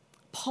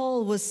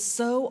was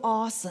so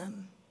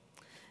awesome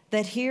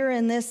that here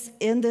in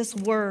this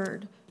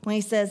word, when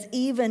he says,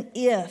 even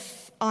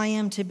if I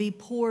am to be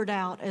poured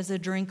out as a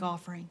drink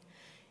offering,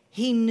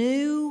 he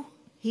knew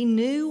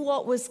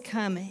what was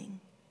coming,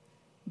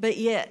 but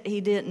yet he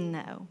didn't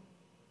know.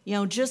 You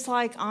know, just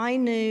like I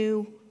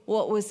knew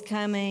what was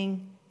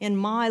coming in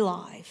my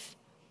life,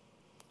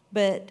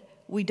 but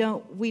we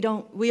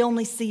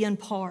only see in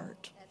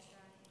part.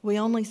 We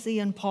only see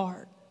in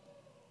part.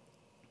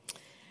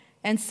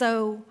 And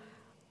so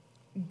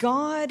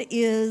God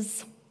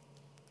is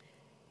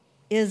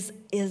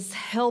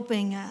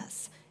helping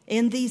us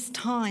in these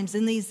times,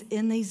 in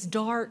these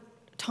dark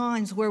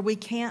times where we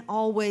can't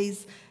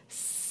always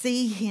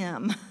see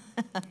him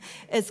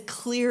as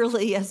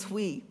clearly as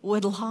we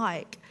would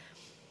like.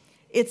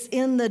 It's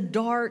in the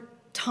dark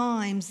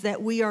times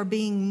that we are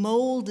being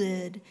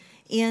molded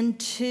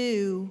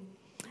into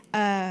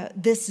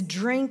this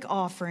drink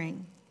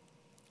offering,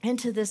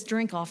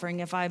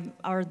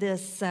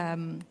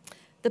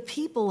 the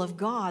people of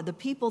God, the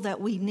people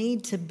that we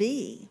need to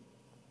be.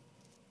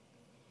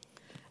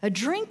 A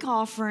drink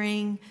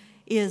offering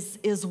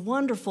is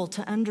wonderful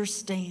to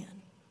understand,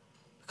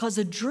 because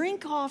a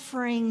drink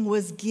offering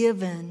was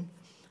given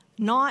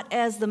not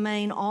as the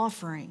main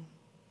offering.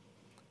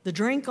 The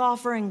drink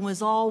offering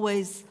was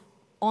always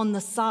on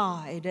the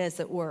side, as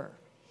it were.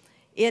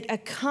 It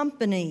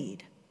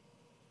accompanied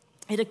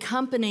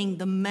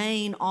the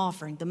main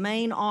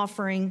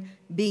offering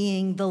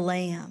being the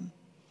lamb,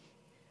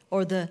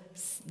 or the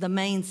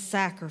main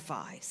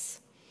sacrifice.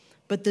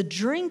 But the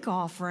drink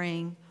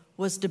offering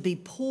was to be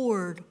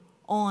poured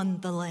on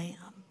the lamb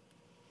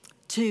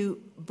to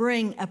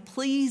bring a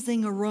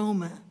pleasing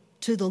aroma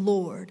to the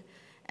Lord,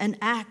 an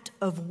act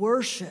of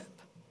worship.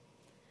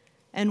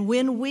 And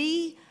when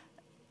we,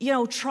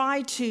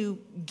 try to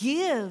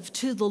give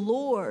to the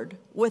Lord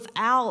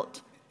without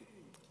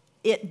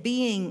it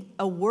being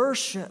a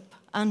worship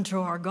unto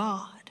our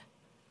God,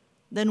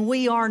 then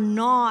we are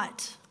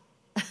not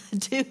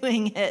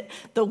doing it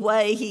the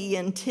way he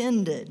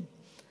intended.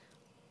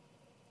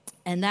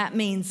 And that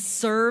means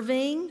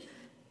serving.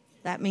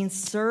 That means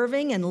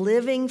serving and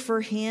living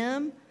for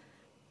him.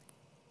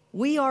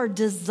 We are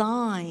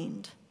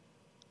designed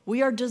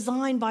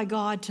by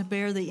God to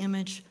bear the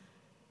image.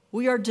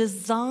 We are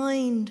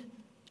designed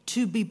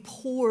to be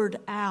poured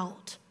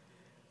out,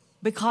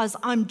 because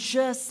I'm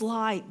just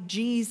like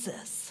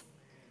Jesus.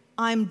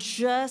 I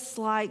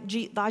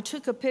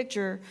took a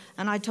picture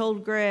and I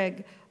told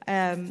Greg,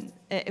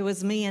 it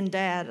was me and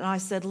Dad, and I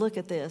said, look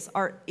at this.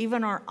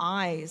 Even our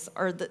eyes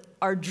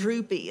are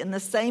droopy in the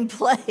same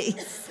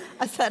place.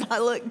 I said, I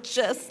look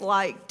just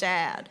like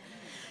Dad.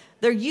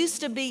 There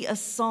used to be a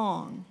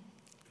song,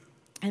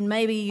 and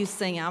maybe you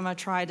sing it. I'm going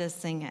to try to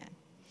sing it.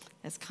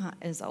 It's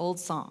an old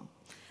song.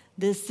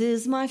 This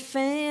is my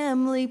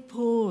family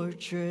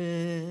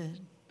portrait.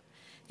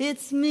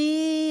 It's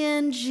me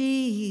and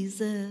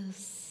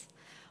Jesus.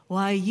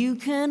 Why, you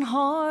can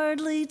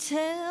hardly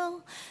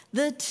tell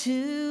the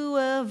two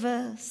of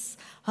us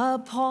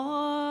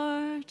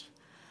apart.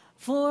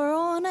 For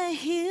on a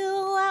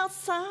hill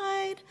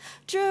outside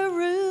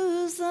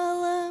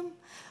Jerusalem,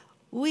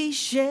 we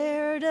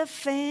shared a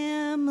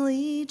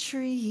family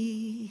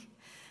tree,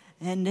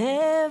 and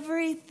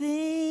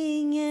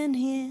everything in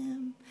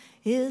him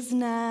is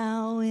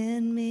now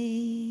in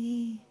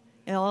me.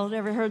 Y'all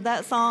ever heard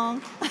that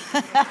song?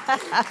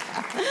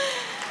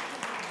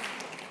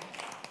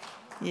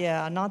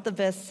 Yeah, not the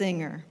best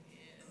singer,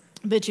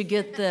 but you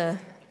get the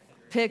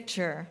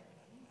picture.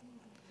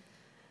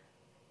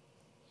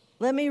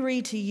 Let me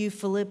read to you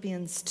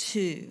Philippians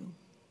 2.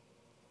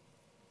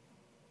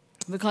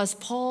 Because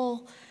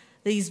Paul,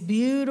 these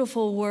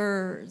beautiful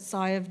words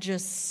I have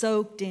just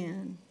soaked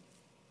in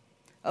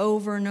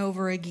over and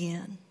over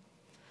again.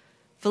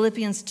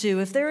 Philippians 2,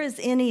 if there is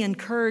any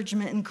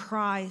encouragement in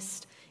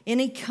Christ,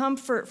 any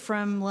comfort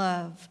from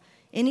love,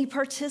 any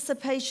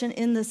participation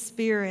in the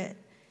Spirit,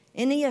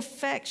 any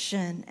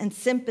affection and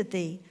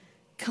sympathy,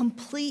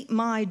 complete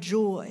my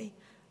joy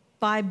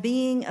by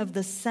being of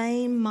the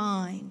same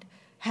mind,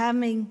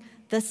 having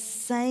the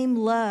same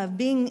love,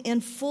 being in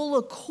full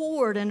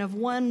accord and of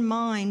one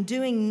mind,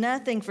 doing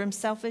nothing from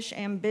selfish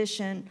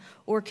ambition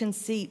or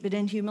conceit, but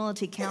in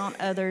humility count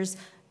others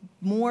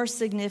more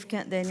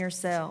significant than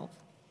yourself.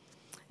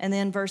 And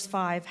then verse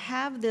 5,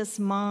 have this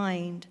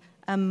mind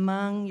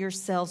among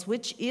yourselves,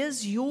 which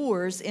is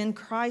yours in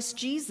Christ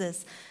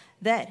Jesus,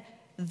 that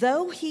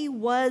though he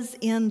was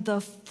in the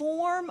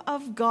form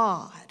of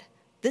God,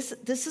 this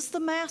is the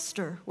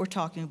master we're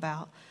talking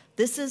about.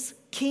 This is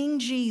King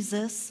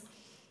Jesus.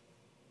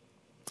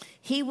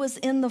 He was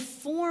in the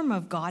form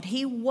of God.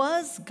 He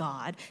was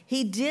God.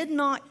 He did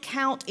not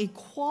count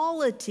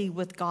equality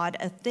with God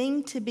a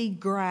thing to be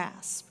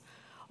grasped.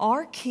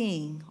 Our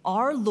King,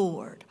 our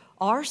Lord,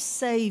 our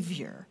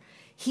Savior,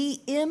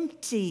 he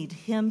emptied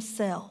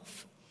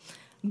himself.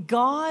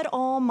 God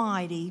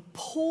Almighty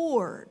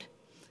poured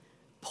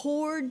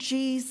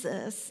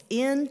Jesus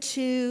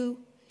into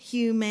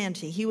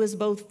humanity. He was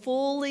both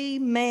fully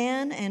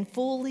man and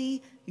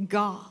fully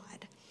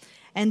God.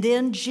 And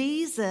then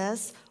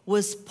Jesus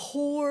was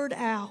poured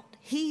out.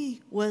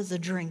 He was a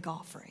drink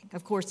offering.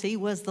 Of course, he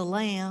was the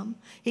lamb.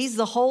 He's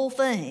the whole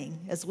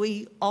thing, as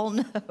we all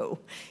know.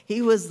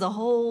 He was the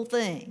whole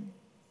thing.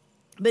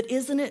 But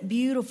isn't it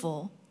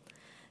beautiful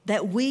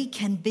that we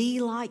can be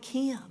like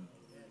him?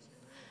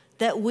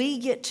 That we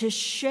get to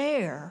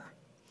share.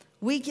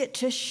 We get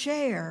to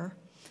share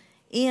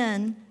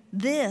in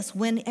this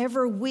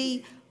whenever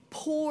we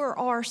pour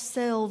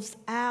ourselves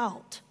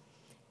out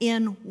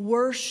in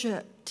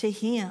worship to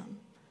him.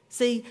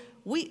 See,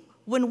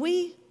 when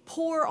we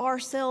pour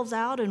ourselves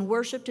out in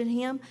worship to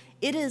him,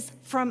 it is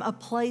from a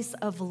place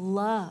of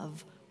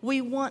love.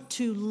 We want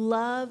to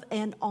love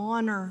and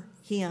honor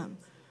him.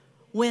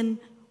 When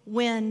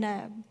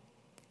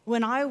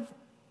I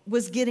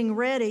was getting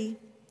ready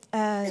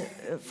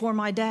for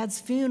my dad's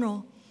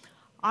funeral,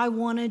 I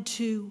wanted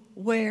to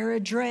wear a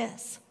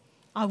dress.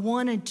 I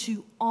wanted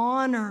to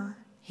honor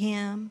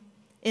him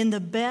in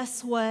the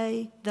best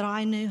way that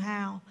I knew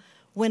how.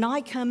 When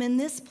I come in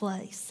this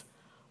place,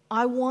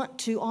 I want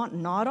to,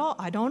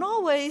 I don't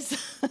always,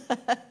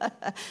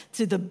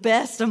 to the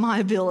best of my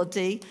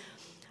ability,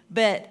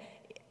 but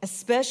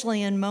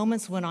especially in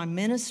moments when I'm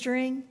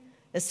ministering,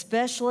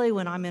 especially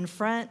when I'm in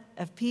front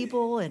of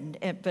people,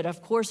 but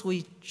of course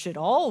we should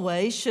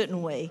always,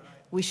 shouldn't we?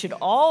 We should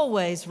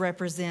always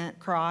represent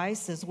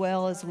Christ as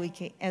well as we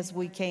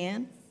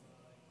can.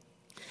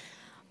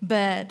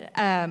 But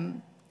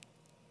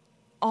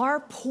our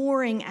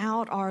pouring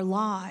out our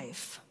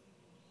life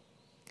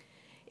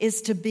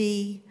is to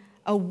be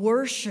a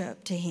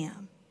worship to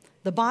him.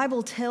 The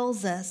Bible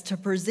tells us to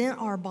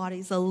present our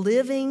bodies a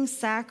living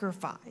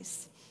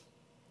sacrifice.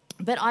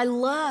 But I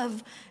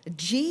love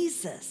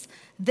Jesus,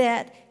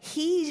 that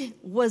he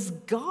was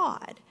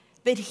God,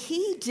 but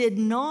he did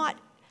not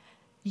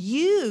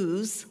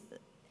use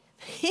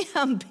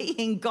him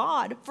being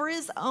God for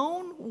his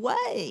own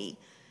way.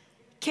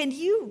 Can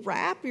you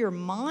wrap your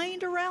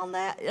mind around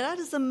that? That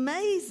is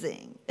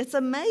amazing. It's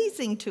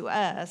amazing to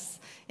us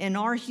in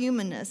our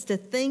humanness to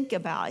think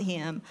about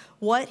him,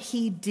 what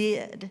he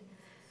did.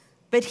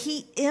 But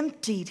he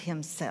emptied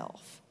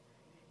himself.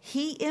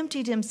 He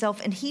emptied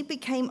himself and he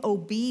became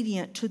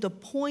obedient to the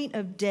point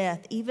of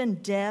death, even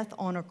death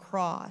on a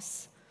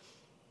cross.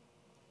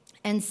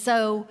 And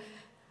so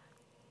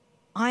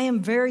I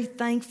am very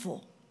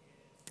thankful.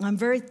 I'm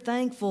very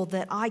thankful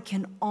that I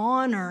can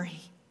honor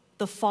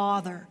the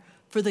Father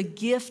for the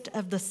gift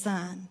of the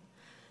Son,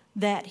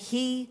 that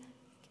he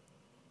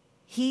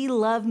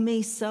loved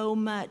me so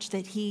much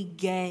that he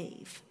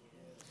gave.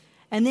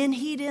 And then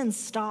he didn't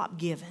stop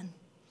giving.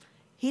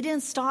 He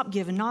didn't stop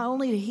giving. Not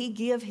only did he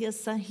give his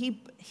son,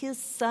 his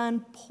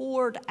son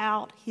poured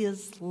out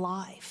his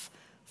life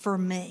for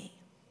me.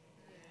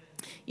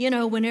 You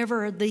know,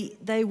 whenever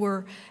they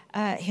were,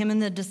 him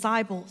and the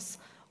disciples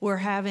were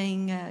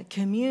having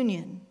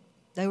communion,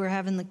 they were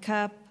having the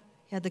cup,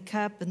 he had the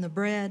cup and the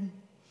bread.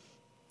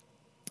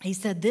 He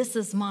said, "This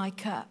is my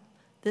cup.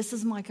 This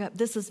is my cup.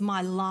 This is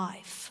my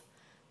life.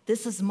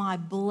 This is my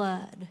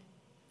blood.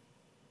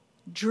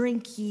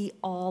 Drink ye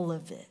all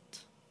of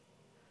it."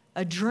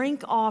 A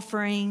drink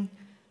offering,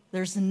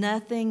 there's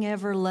nothing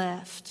ever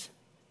left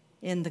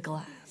in the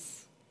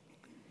glass.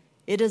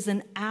 It is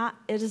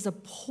a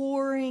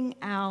pouring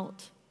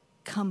out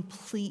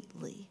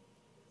completely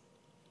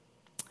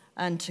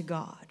unto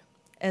God,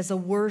 as a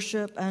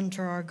worship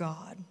unto our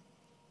God.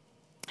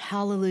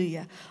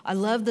 Hallelujah. I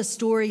love the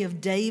story of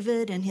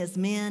David and his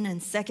men in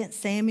 2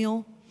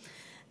 Samuel,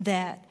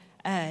 that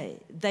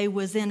they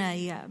was in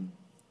a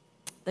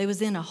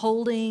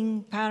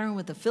holding pattern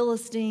with the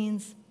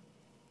Philistines,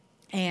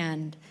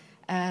 and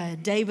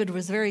David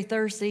was very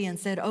thirsty and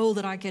said, "Oh,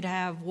 that I could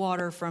have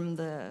water from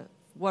the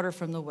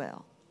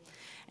well."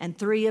 And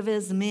 3 of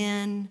his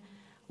men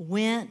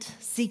went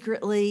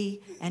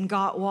secretly and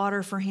got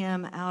water for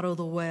him out of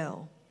the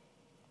well.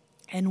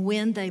 And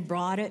when they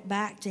brought it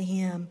back to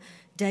him,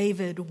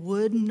 David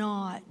would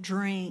not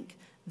drink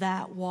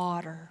that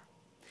water.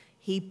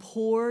 He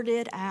poured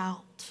it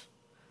out.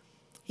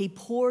 He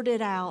poured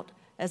it out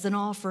as an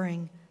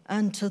offering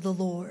unto the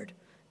Lord,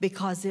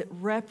 because it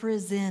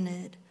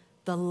represented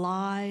the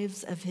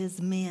lives of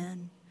his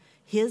men.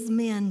 His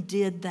men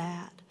did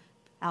that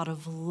out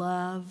of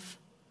love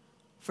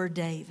for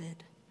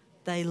David.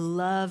 They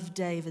loved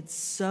David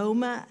so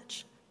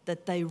much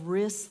that they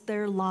risked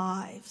their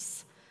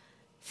lives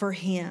for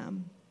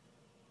him.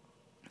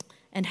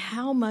 And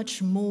how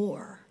much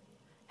more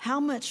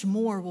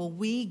will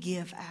we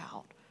give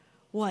out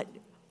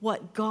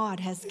what God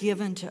has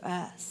given to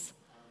us?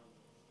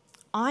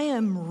 I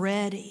am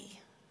ready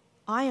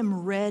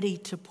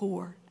to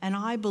pour, and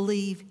I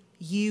believe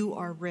you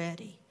are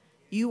ready.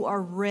 You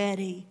are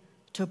ready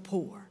to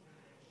pour.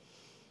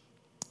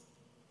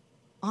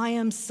 I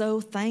am so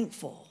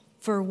thankful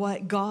for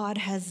what God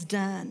has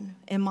done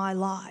in my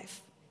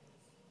life.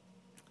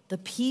 The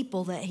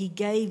people that he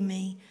gave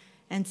me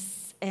and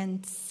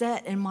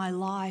set in my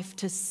life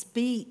to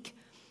speak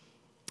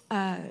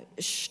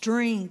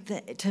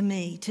strength to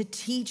me, to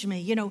teach me.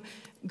 You know,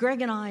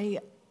 Greg and I,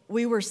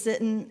 we were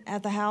sitting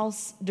at the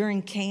house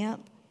during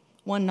camp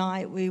one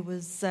night. We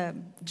was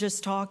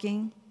just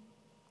talking,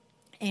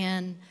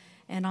 and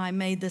I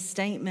made the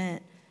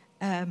statement,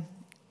 I'm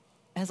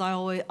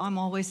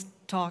always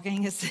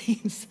talking, it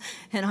seems,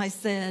 and I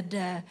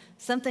said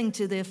something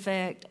to the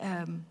effect,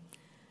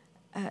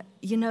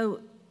 you know,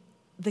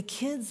 the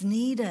kids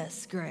need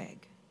us,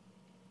 Greg.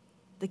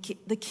 The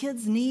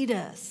kids need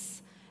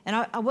us. And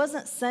I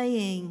wasn't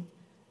saying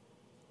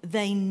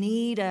they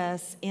need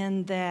us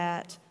in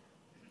that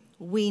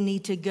we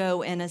need to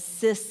go and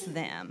assist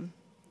them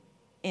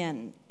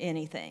in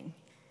anything,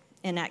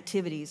 in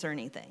activities or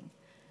anything.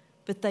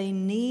 But they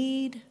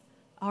need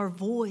our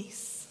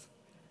voice.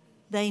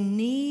 They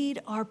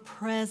need our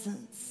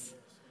presence.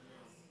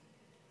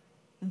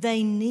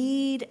 They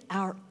need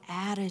our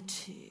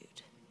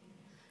attitude.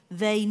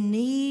 They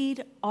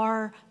need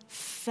our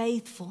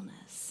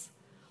faithfulness,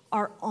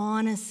 our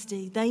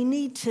honesty. They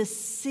need to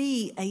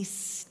see a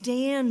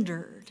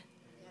standard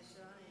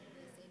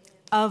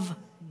of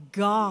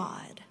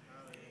God,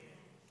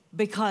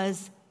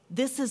 because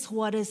this is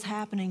what is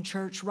happening,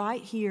 church,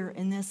 right here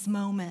in this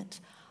moment.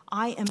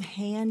 I am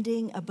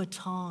handing a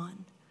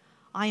baton.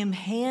 I am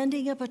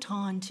handing a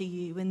baton to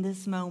you in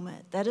this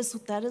moment. That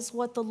is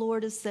what the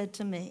Lord has said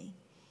to me.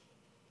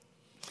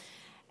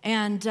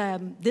 And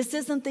this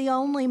isn't the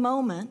only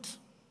moment,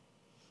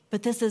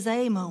 but this is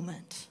a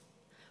moment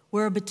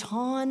where a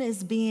baton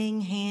is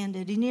being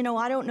handed. And, you know,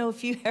 I don't know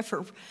if you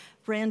ever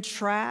ran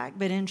track,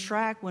 but in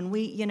track, when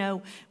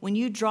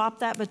you drop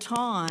that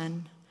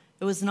baton,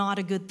 it was not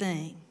a good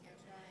thing.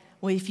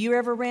 Well, if you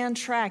ever ran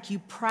track, you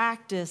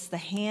practice the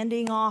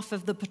handing off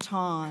of the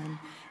baton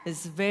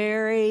is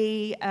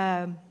very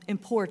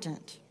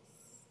important.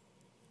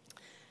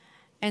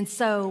 And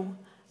so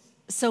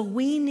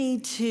we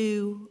need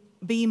to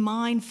be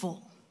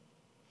mindful.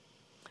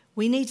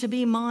 We need to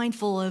be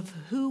mindful of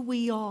who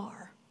we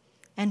are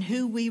and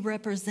who we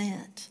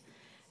represent,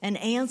 and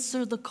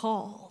answer the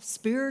call,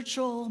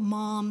 spiritual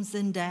moms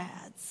and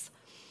dads,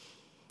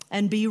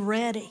 and be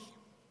ready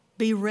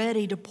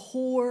to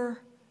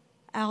pour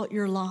out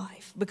your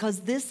life,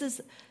 because this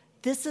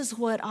is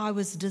what I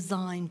was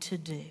designed to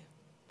do.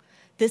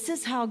 This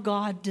is how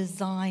God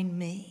designed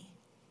me.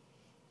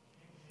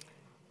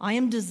 I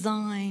am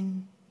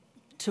designed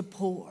to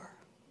pour.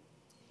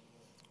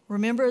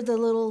 Remember the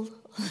little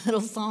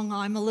song,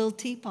 "I'm a Little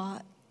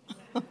Teapot"?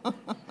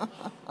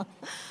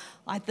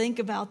 I think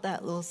about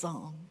that little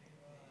song.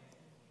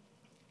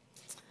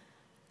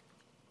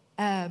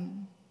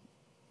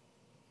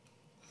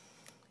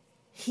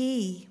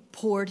 He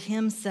poured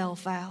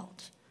himself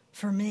out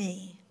for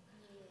me.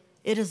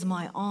 It is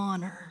my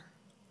honor.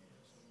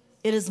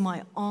 It is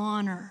my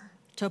honor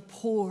to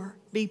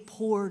be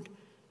poured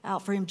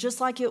out for him, just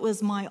like it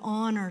was my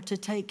honor to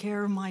take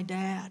care of my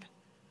dad.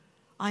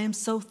 I am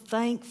so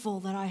thankful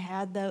that I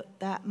had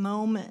that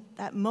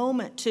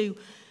moment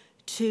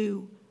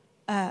to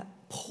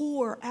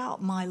pour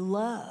out my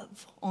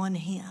love on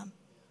him,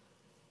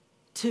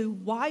 to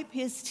wipe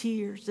his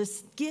tears, to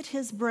get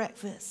his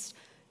breakfast,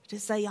 to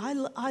say, I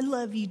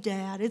love you,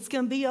 Dad. It's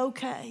going to be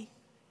okay.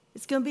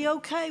 It's going to be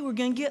okay. We're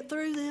going to get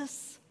through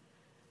this.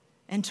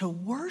 And to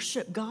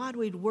worship God,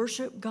 we'd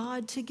worship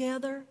God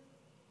together.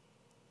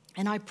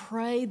 And I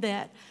pray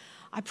that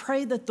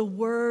the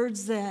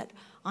words that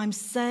I'm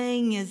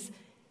saying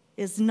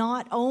is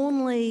not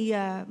only,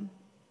 I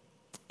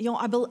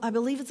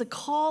believe it's a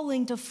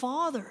calling to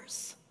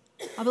fathers.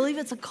 I believe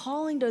it's a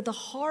calling to the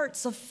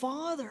hearts of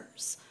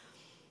fathers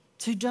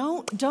to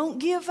don't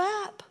give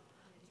up.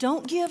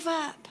 Don't give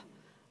up.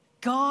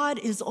 God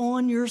is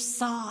on your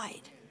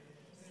side.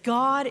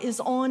 God is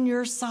on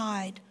your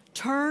side.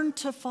 Turn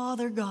to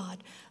Father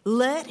God.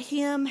 Let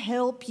him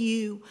help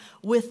you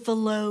with the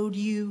load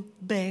you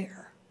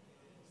bear.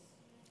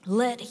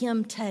 Let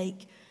him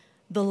take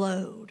the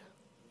load.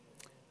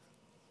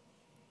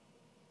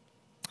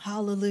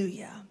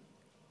 Hallelujah.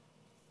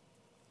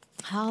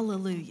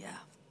 Hallelujah.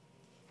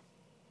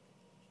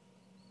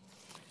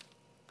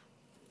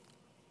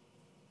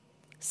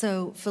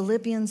 So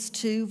Philippians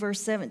 2,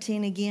 verse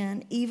 17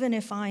 again, even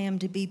if I am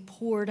to be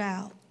poured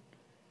out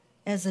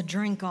as a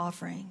drink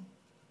offering,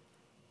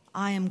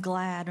 I am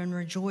glad and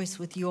rejoice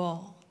with you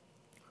all.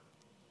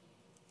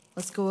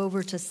 Let's go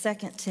over to 2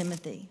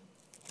 Timothy.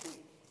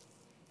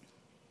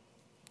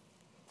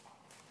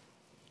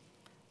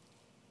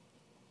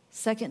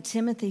 2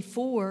 Timothy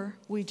 4,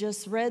 we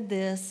just read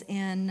this,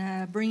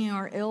 and bringing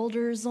our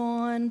elders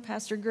on,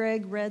 Pastor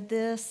Greg read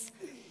this,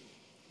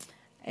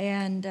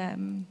 and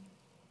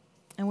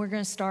we're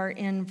going to start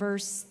in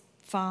verse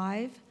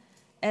 5.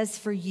 As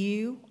for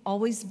you,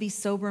 always be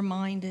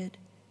sober-minded,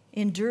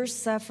 endure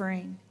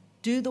suffering,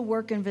 do the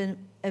work of an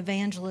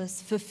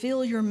evangelist,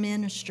 fulfill your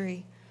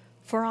ministry,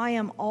 for I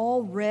am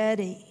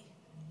already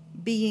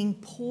being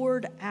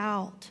poured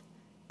out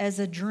as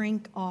a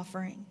drink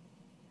offering,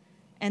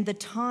 and the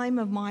time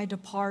of my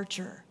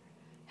departure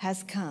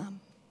has come.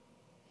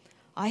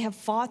 I have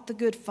fought the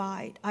good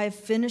fight. I have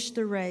finished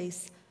the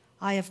race.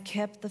 I have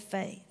kept the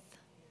faith.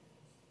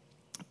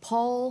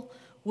 Paul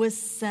was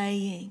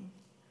saying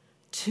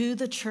to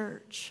the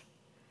church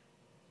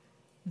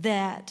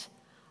that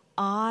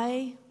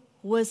I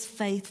was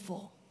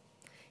faithful.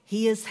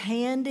 He is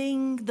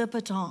handing the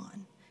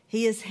baton.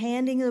 He is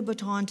handing the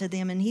baton to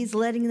them, and he's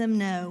letting them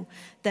know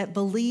that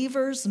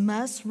believers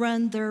must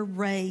run their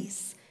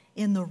race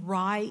in the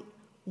right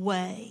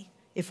way.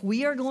 If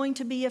we are going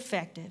to be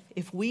effective,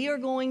 if we are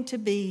going to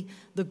be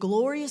the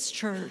glorious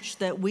church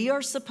that we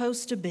are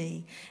supposed to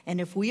be,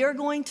 and if we are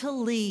going to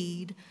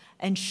lead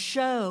and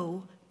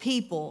show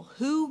people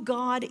who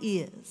God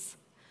is,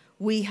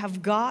 we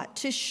have got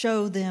to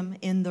show them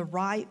in the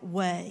right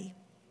way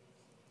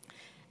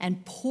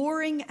and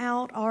pouring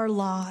out our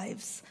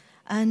lives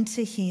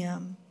unto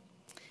him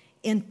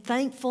in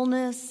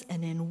thankfulness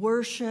and in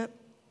worship,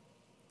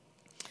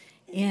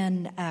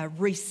 in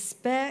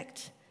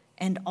respect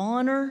and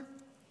honor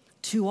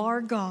to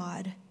our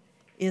God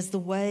is the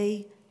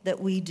way that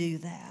we do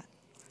that.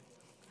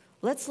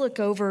 Let's look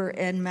over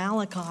in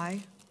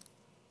Malachi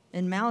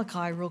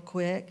real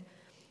quick.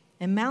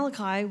 In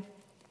Malachi,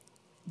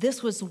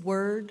 this was the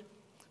word,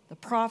 the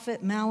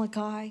prophet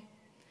Malachi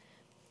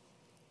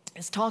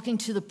is talking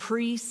to the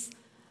priests.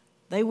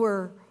 They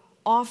were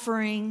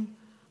offering,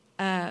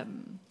 as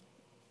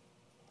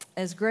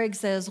Greg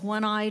says,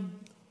 one-eyed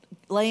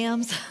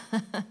lambs,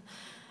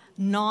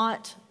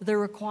 not the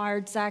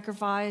required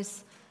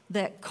sacrifice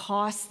that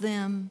cost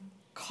them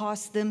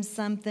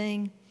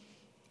something.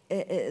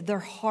 Their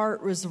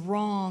heart was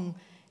wrong,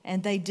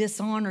 and they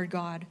dishonored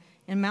God.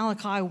 In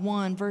Malachi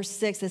 1, verse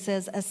 6, it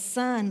says, a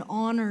son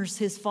honors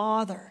his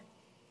father,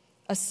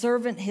 a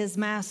servant his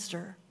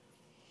master.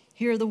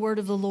 Hear the word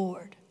of the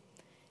Lord.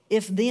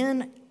 If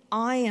then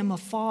I am a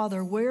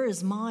father, where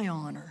is my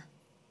honor?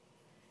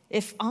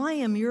 If I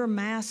am your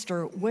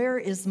master, where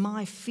is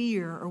my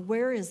fear, or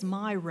where is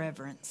my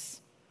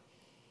reverence?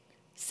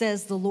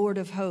 Says the Lord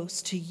of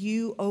hosts to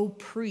you, O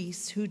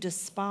priests who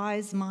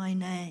despise my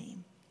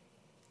name.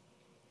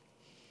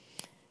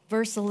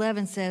 Verse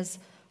 11 says,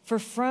 for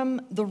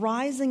from the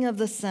rising of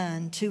the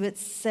sun to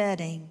its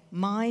setting,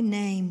 my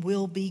name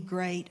will be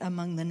great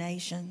among the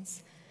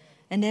nations.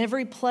 And in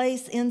every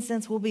place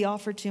incense will be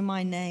offered to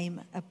my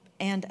name,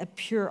 and a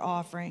pure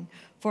offering,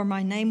 for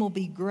my name will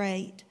be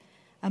great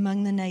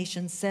among the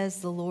nations, says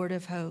the Lord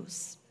of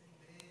hosts.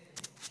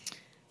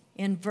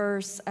 In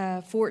verse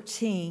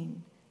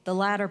 14, the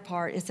latter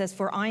part, it says,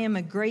 for I am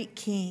a great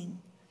king,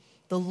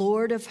 the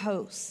Lord of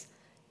hosts,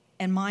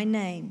 and my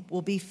name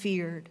will be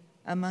feared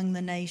among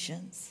the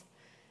nations.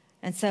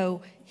 And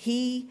so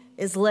he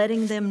is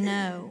letting them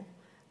know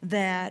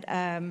that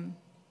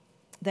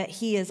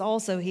he's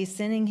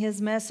sending his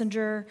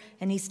messenger,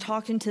 and he's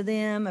talking to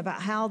them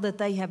about how that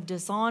they have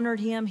dishonored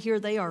him.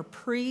 Here they are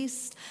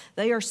priests.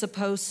 They are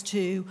supposed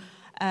to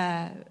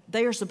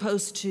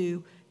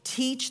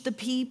teach the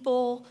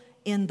people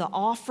in the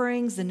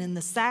offerings and in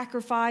the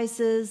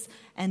sacrifices,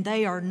 and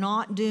they are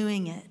not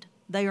doing it.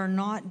 They are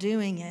not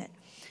doing it.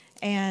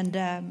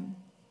 And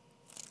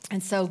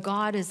so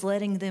God is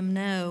letting them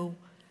know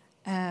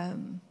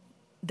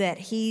that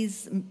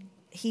He's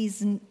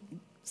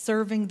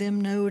serving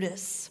them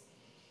notice.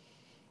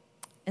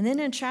 And then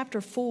in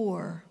chapter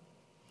 4,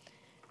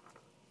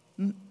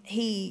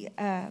 he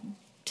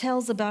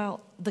tells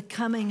about the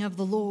coming of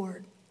the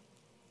Lord.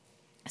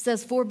 It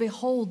says, "For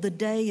behold, the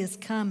day is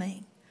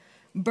coming,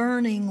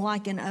 burning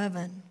like an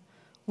oven,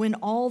 when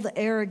all the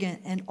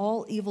arrogant and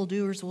all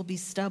evildoers will be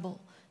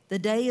stubble. The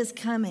day is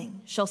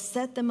coming, shall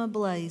set them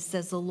ablaze,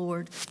 says the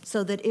Lord,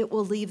 so that it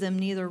will leave them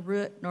neither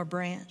root nor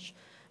branch.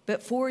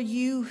 But for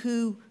you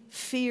who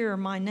fear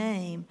my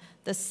name,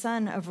 the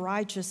Son of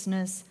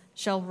Righteousness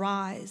shall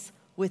rise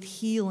with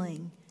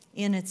healing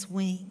in its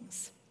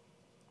wings."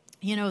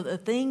 You know, the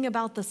thing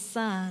about the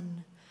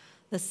sun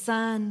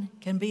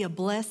can be a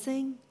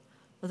blessing,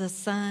 or the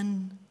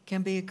sun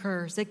can be a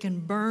curse. It can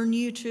burn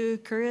you to a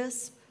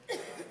crisp,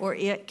 or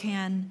it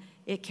can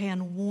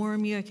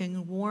warm you. It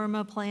can warm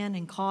a plant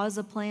and cause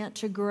a plant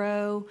to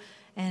grow.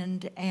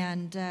 And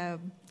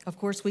of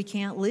course, we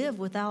can't live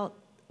without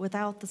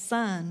the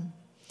sun.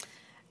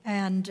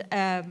 And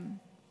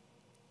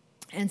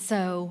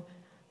so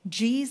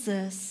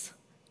Jesus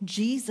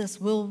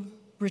will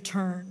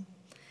return.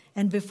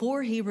 And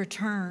before he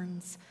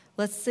returns,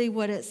 let's see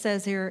what it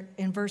says here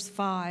in verse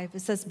 5.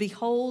 It says,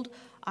 "Behold,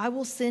 I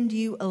will send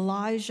you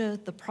Elijah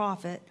the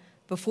prophet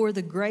before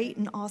the great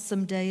and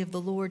awesome day of the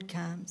Lord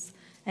comes.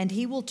 And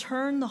he will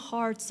turn the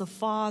hearts of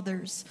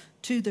fathers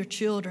to their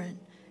children,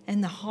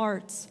 and the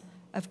hearts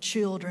of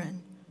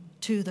children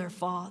to their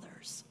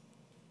fathers."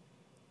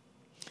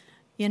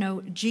 You know,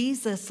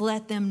 Jesus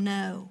let them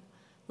know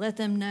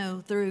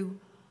through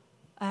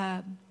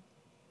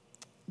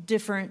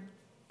different,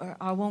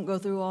 I won't go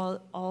through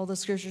all the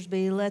scriptures, but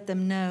he let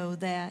them know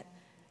that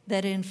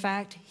in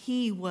fact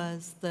he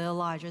was the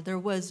Elijah. There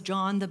was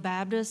John the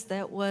Baptist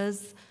but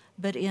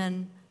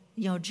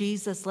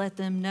Jesus let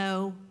them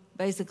know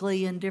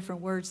basically in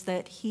different words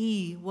that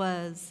he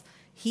was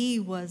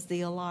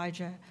the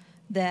Elijah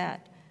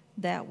that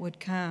would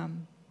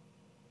come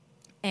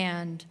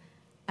and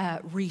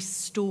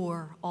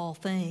restore all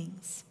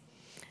things.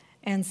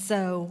 And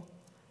so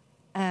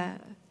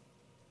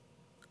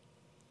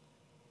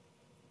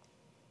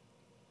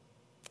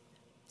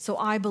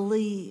I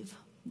believe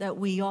that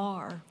we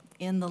are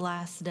in the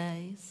last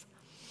days.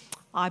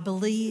 I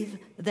believe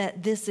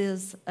that this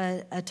is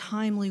a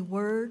timely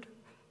word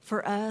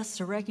for us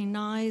to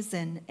recognize,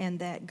 and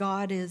that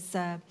God is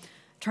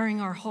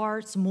turning our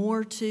hearts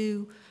more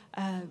to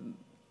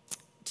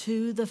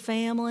the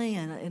family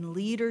and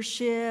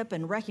leadership,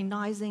 and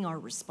recognizing our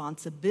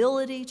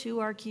responsibility to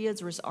our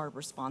kids, our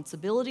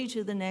responsibility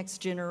to the next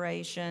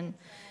generation,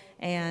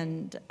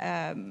 and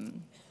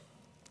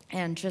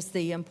just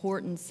the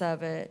importance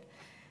of it.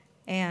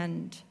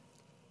 And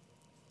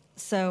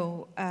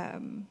so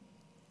I'm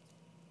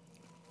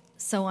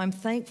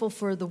thankful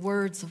for the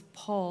words of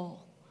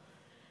Paul,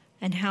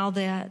 and how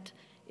that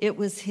it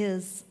was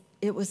his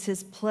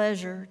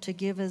pleasure to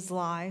give his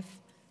life.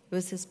 It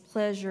was his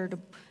pleasure to.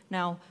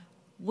 Now,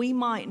 we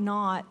might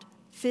not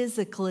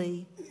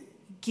physically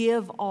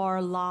give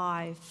our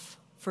life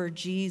for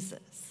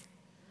Jesus,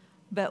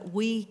 but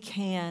we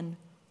can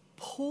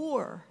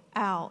pour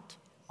out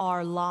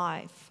our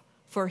life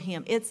for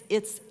him.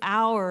 It's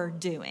our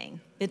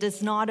doing. It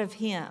is not of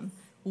him.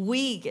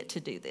 We get to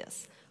do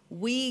this.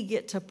 We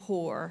get to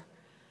pour.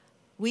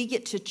 We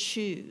get to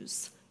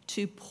choose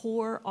to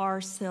pour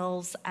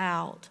ourselves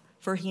out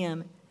for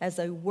him as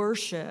a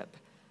worship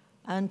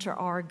unto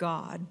our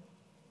God.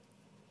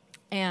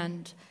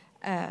 And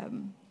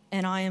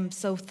I am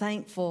so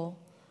thankful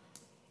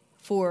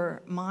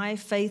for my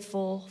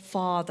faithful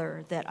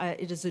Father that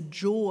it is a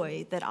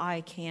joy that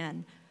I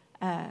can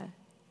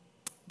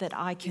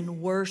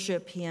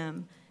worship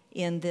him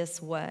in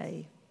this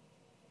way.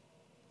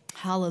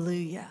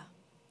 Hallelujah.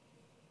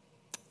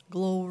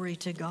 Glory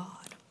to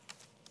God.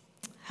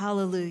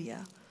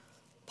 Hallelujah.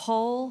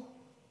 Paul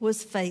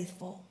was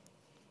faithful,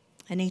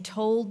 and he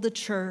told the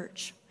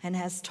church and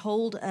has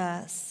told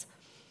us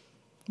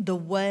the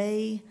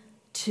way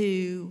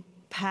to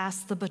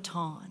pass the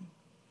baton,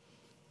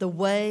 the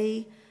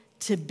way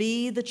to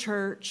be the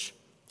church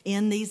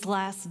in these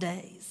last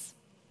days.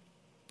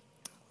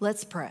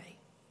 Let's pray.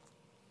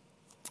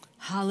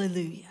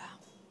 Hallelujah.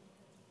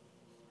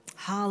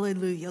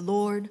 Hallelujah.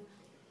 Lord,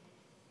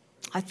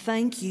 I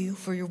thank you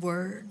for your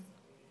word.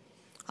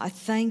 I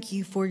thank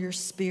you for your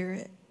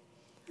spirit.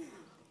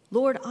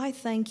 Lord, I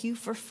thank you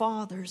for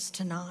fathers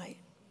tonight.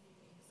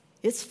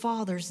 It's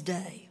Father's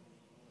Day.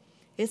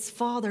 It's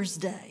Father's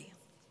Day.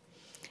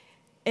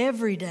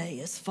 Every day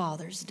is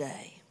Father's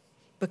Day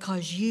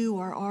because you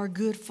are our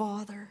good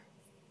Father.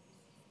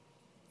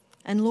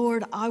 And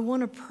Lord, I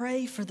want to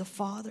pray for the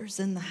fathers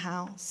in the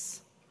house.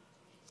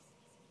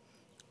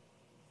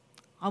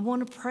 I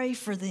want to pray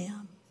for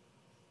them.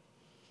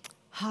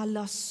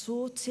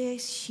 Halasote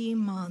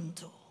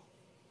shimando,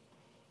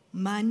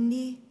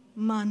 mani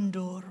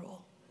mandoro,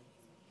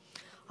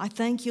 I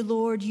thank you,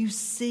 Lord, you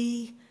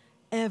see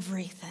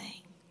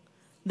everything.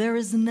 There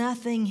is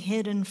nothing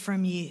hidden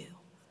from you.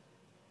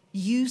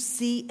 You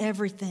see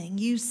everything.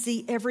 You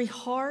see every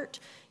heart.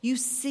 You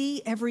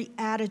see every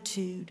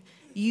attitude.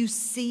 You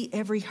see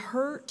every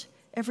hurt,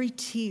 every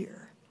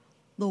tear,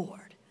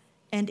 Lord.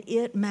 And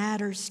it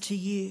matters to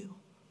you.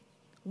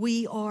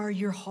 We are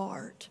your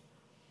heart.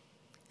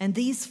 And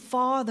these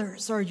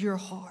fathers are your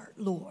heart,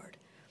 Lord.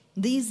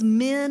 These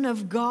men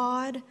of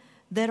God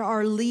that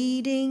are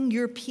leading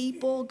your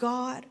people,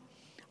 God,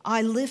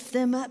 I lift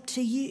them up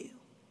to you.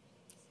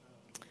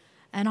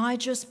 And I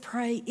just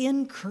pray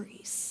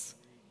increase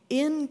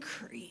in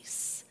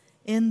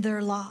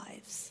their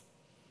lives,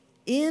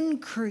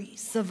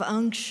 increase of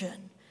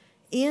unction,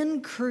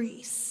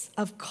 increase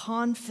of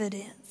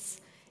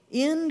confidence,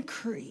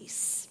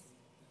 increase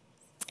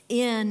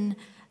in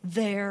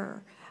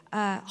their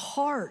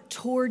heart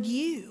toward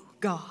you,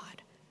 God,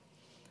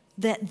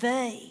 that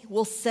they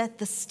will set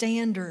the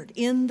standard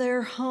in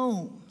their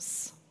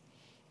homes.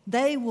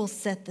 They will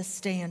set the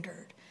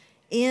standard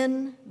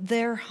in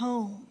their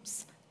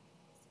homes.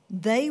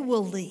 They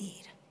will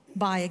lead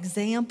by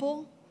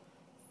example.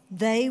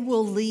 They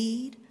will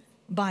lead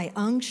by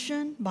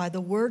unction, by the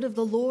word of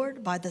the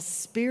Lord, by the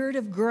spirit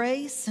of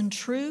grace and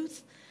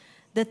truth,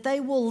 that they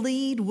will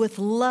lead with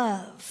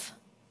love.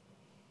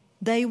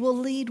 They will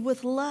lead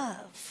with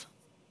love.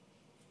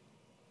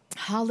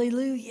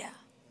 Hallelujah.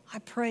 I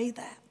pray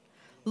that.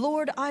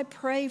 Lord, I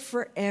pray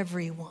for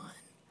everyone.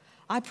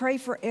 I pray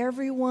for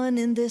everyone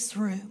in this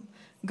room.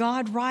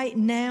 God, right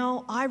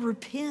now, I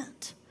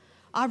repent.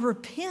 I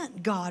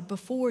repent, God,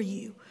 before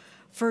you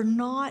for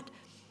not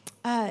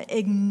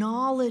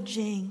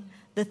acknowledging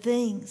the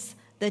things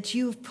that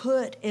you've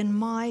put in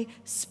my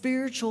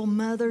spiritual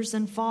mothers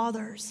and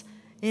fathers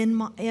in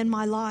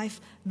my life,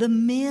 the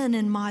men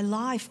in my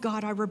life.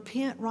 God, I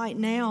repent right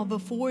now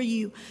before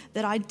you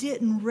that I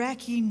didn't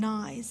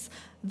recognize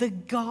the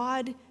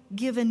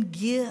God-given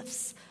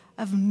gifts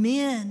of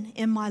men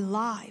in my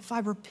life. I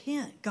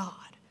repent, God.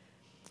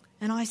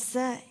 And I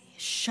say,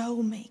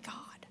 show me, God.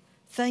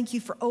 Thank you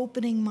for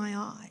opening my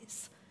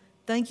eyes.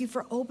 Thank you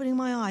for opening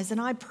my eyes. And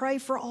I pray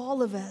for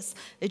all of us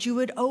that you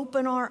would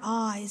open our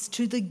eyes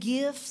to the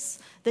gifts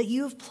that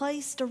you have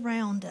placed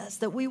around us,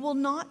 that we will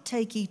not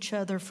take each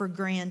other for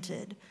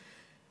granted.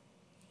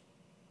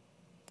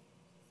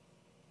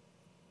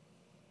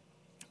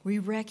 We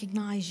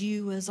recognize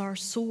you as our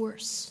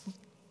source.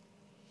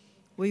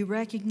 We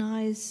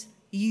recognize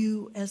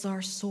you as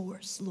our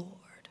source, Lord.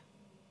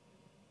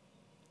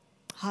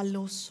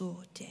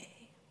 Halosote.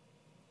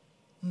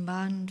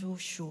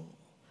 Mandosho.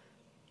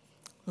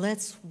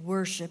 Let's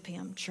worship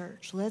him,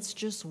 church. Let's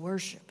just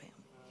worship him.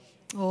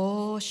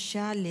 Oh,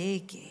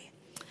 shaleke.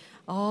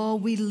 Oh,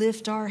 we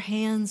lift our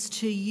hands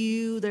to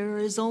you. There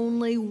is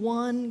only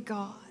one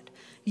God.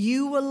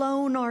 You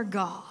alone are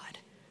God.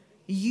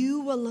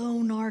 You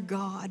alone are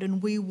God,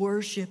 and we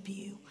worship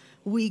you.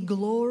 We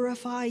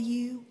glorify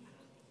you.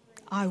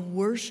 I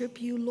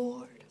worship you,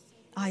 Lord.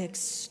 I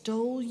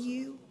extol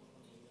you.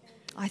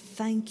 I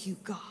thank you,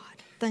 God.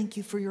 Thank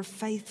you for your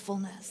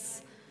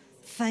faithfulness.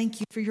 Thank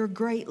you for your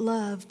great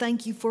love.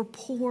 Thank you for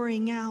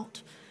pouring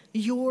out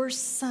your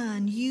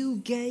Son. You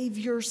gave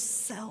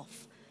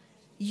yourself.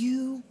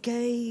 You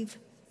gave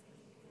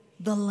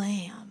the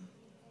Lamb.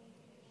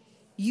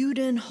 You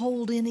didn't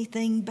hold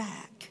anything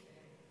back,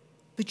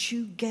 but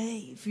you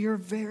gave your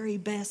very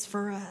best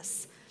for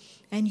us.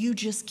 And you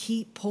just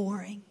keep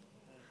pouring.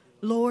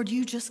 Lord,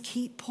 you just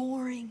keep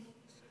pouring.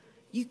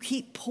 You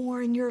keep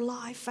pouring your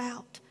life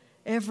out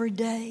every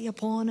day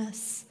upon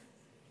us.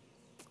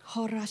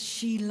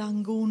 Horashi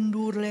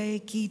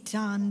langundure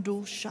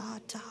kitando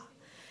shata.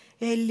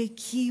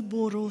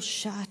 Elikiboro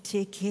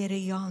shate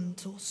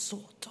kerianto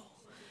soto.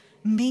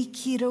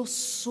 Mikiro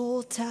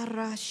sota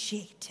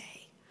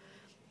rashete.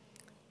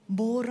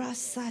 Bora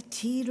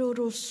satiro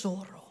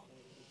rosoro.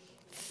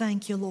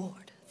 Thank you,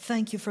 Lord.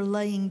 Thank you for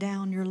laying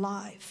down your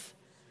life.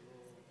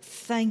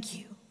 Thank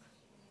you.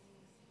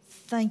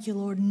 Thank you,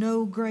 Lord.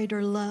 No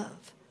greater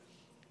love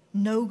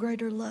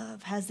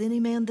has any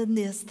man than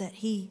this, that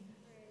he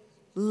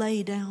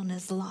lay down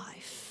his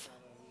life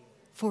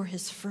for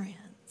his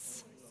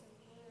friends.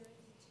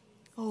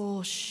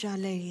 Oh,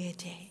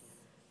 shaleyete.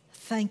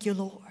 Thank you,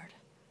 Lord,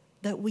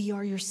 that we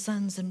are your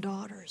sons and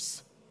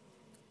daughters.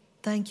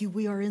 Thank you,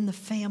 we are in the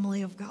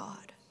family of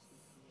God.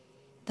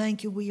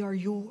 Thank you, we are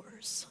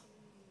yours.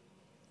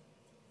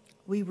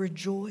 We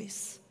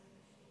rejoice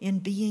in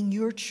being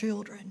your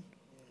children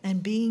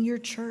and being your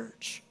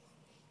church.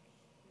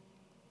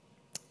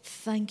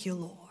 Thank you,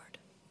 Lord.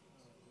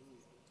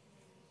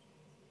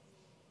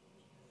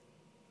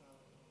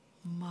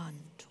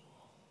 Manto.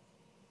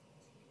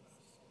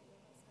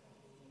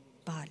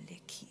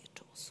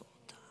 Balekito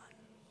sotan.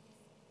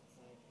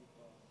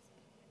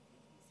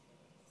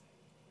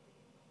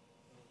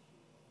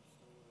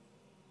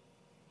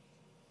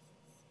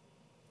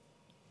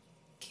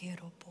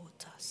 Quiero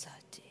pota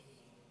sate.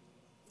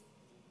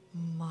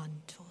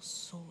 Manto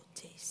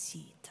sote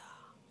sita.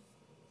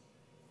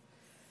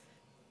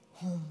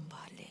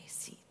 Hombale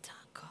sita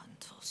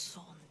canto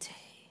sonte.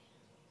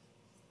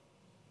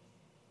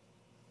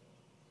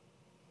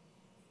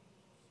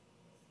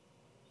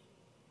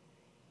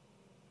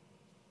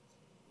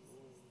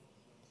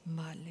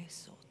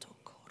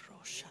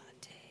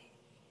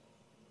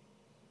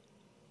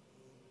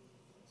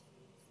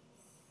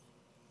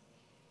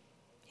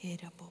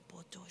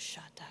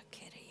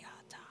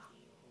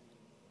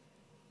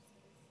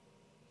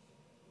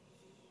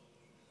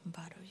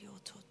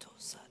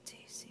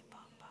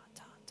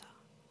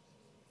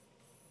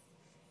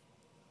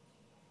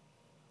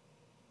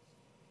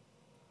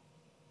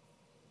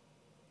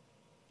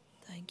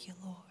 Thank you,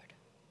 Lord.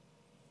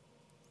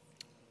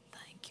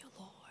 Thank you,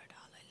 Lord.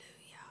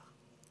 Hallelujah.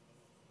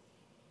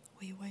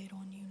 We wait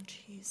on you,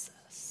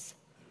 Jesus.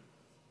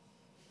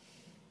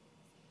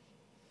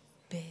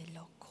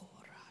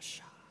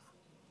 Belokorasha.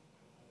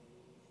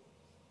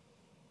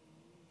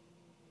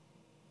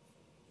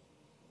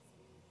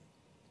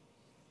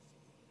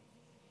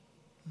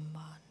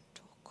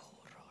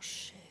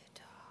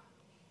 Mandokorosheta.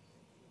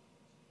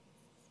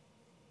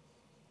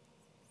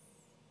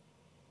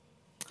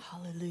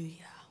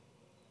 Hallelujah.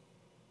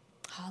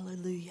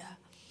 Hallelujah.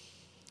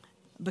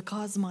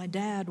 Because my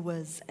dad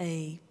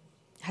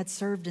had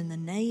served in the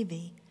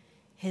Navy,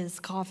 his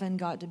coffin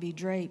got to be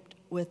draped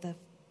with a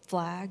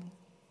flag.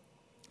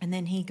 And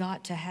then he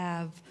got to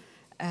have,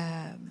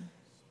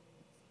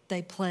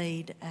 they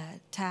played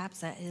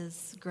taps at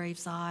his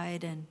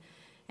graveside.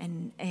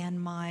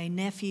 And my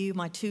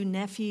two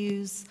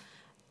nephews,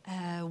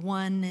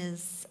 one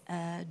is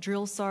a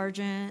drill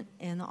sergeant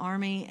in the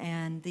Army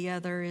and the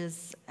other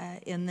is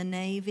in the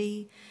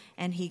Navy.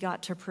 And they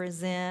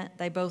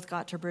both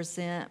got to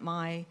present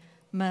my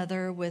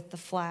mother with the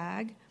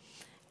flag.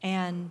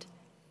 And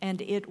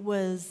it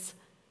was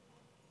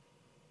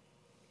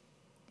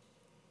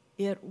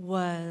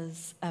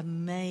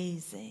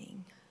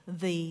amazing,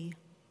 the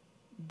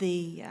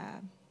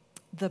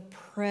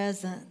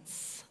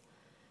presence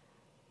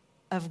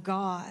of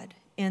God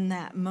in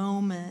that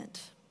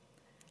moment,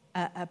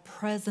 a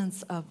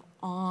presence of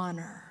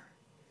honor,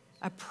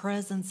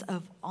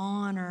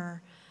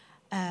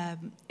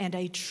 and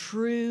a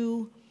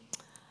true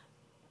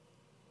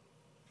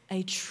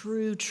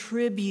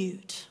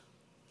tribute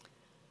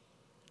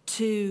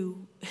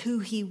to who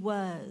he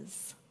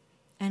was.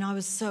 And I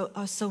was so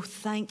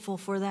thankful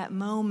for that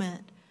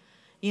moment.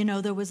 You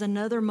know, there was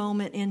another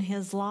moment in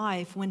his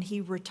life when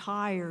he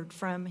retired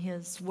from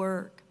his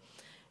work.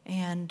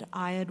 And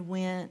I had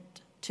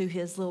went to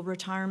his little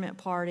retirement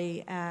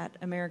party at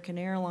American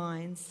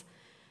Airlines.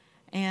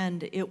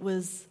 And it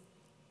was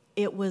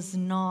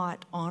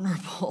not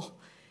honorable.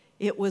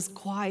 It was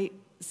quite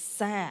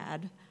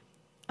sad.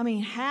 I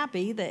mean,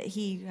 happy that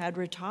he had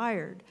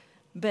retired.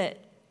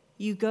 But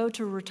you go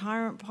to a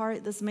retirement party,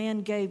 this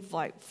man gave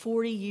like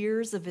 40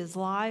 years of his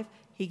life.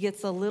 He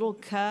gets a little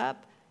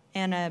cup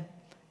and a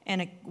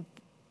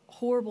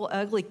horrible,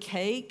 ugly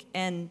cake.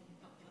 And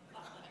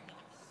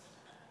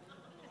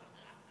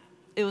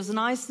it was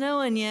nice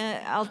knowing you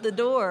out the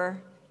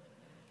door.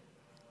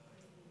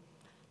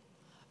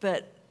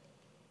 But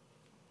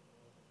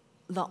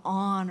the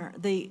honor,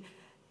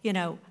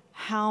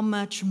 how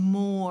much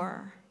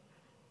more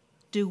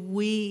do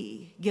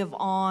we give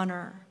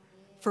honor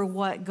for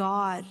what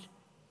God,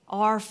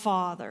 our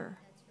Father,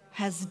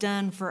 has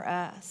done for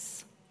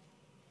us?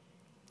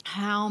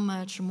 How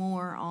much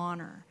more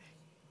honor?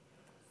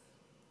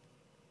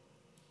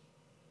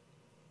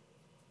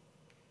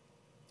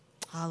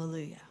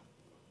 Hallelujah.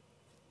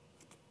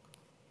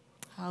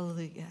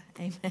 Hallelujah.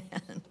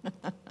 Amen.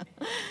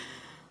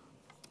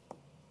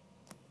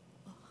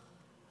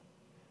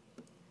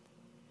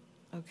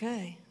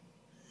 Okay.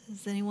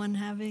 Does anyone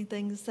have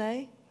anything to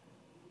say?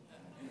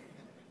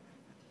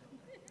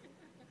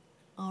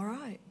 All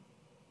right.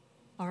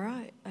 All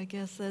right. I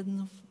guess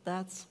then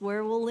that's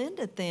where we'll end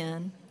it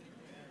then.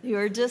 You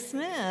are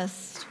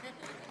dismissed.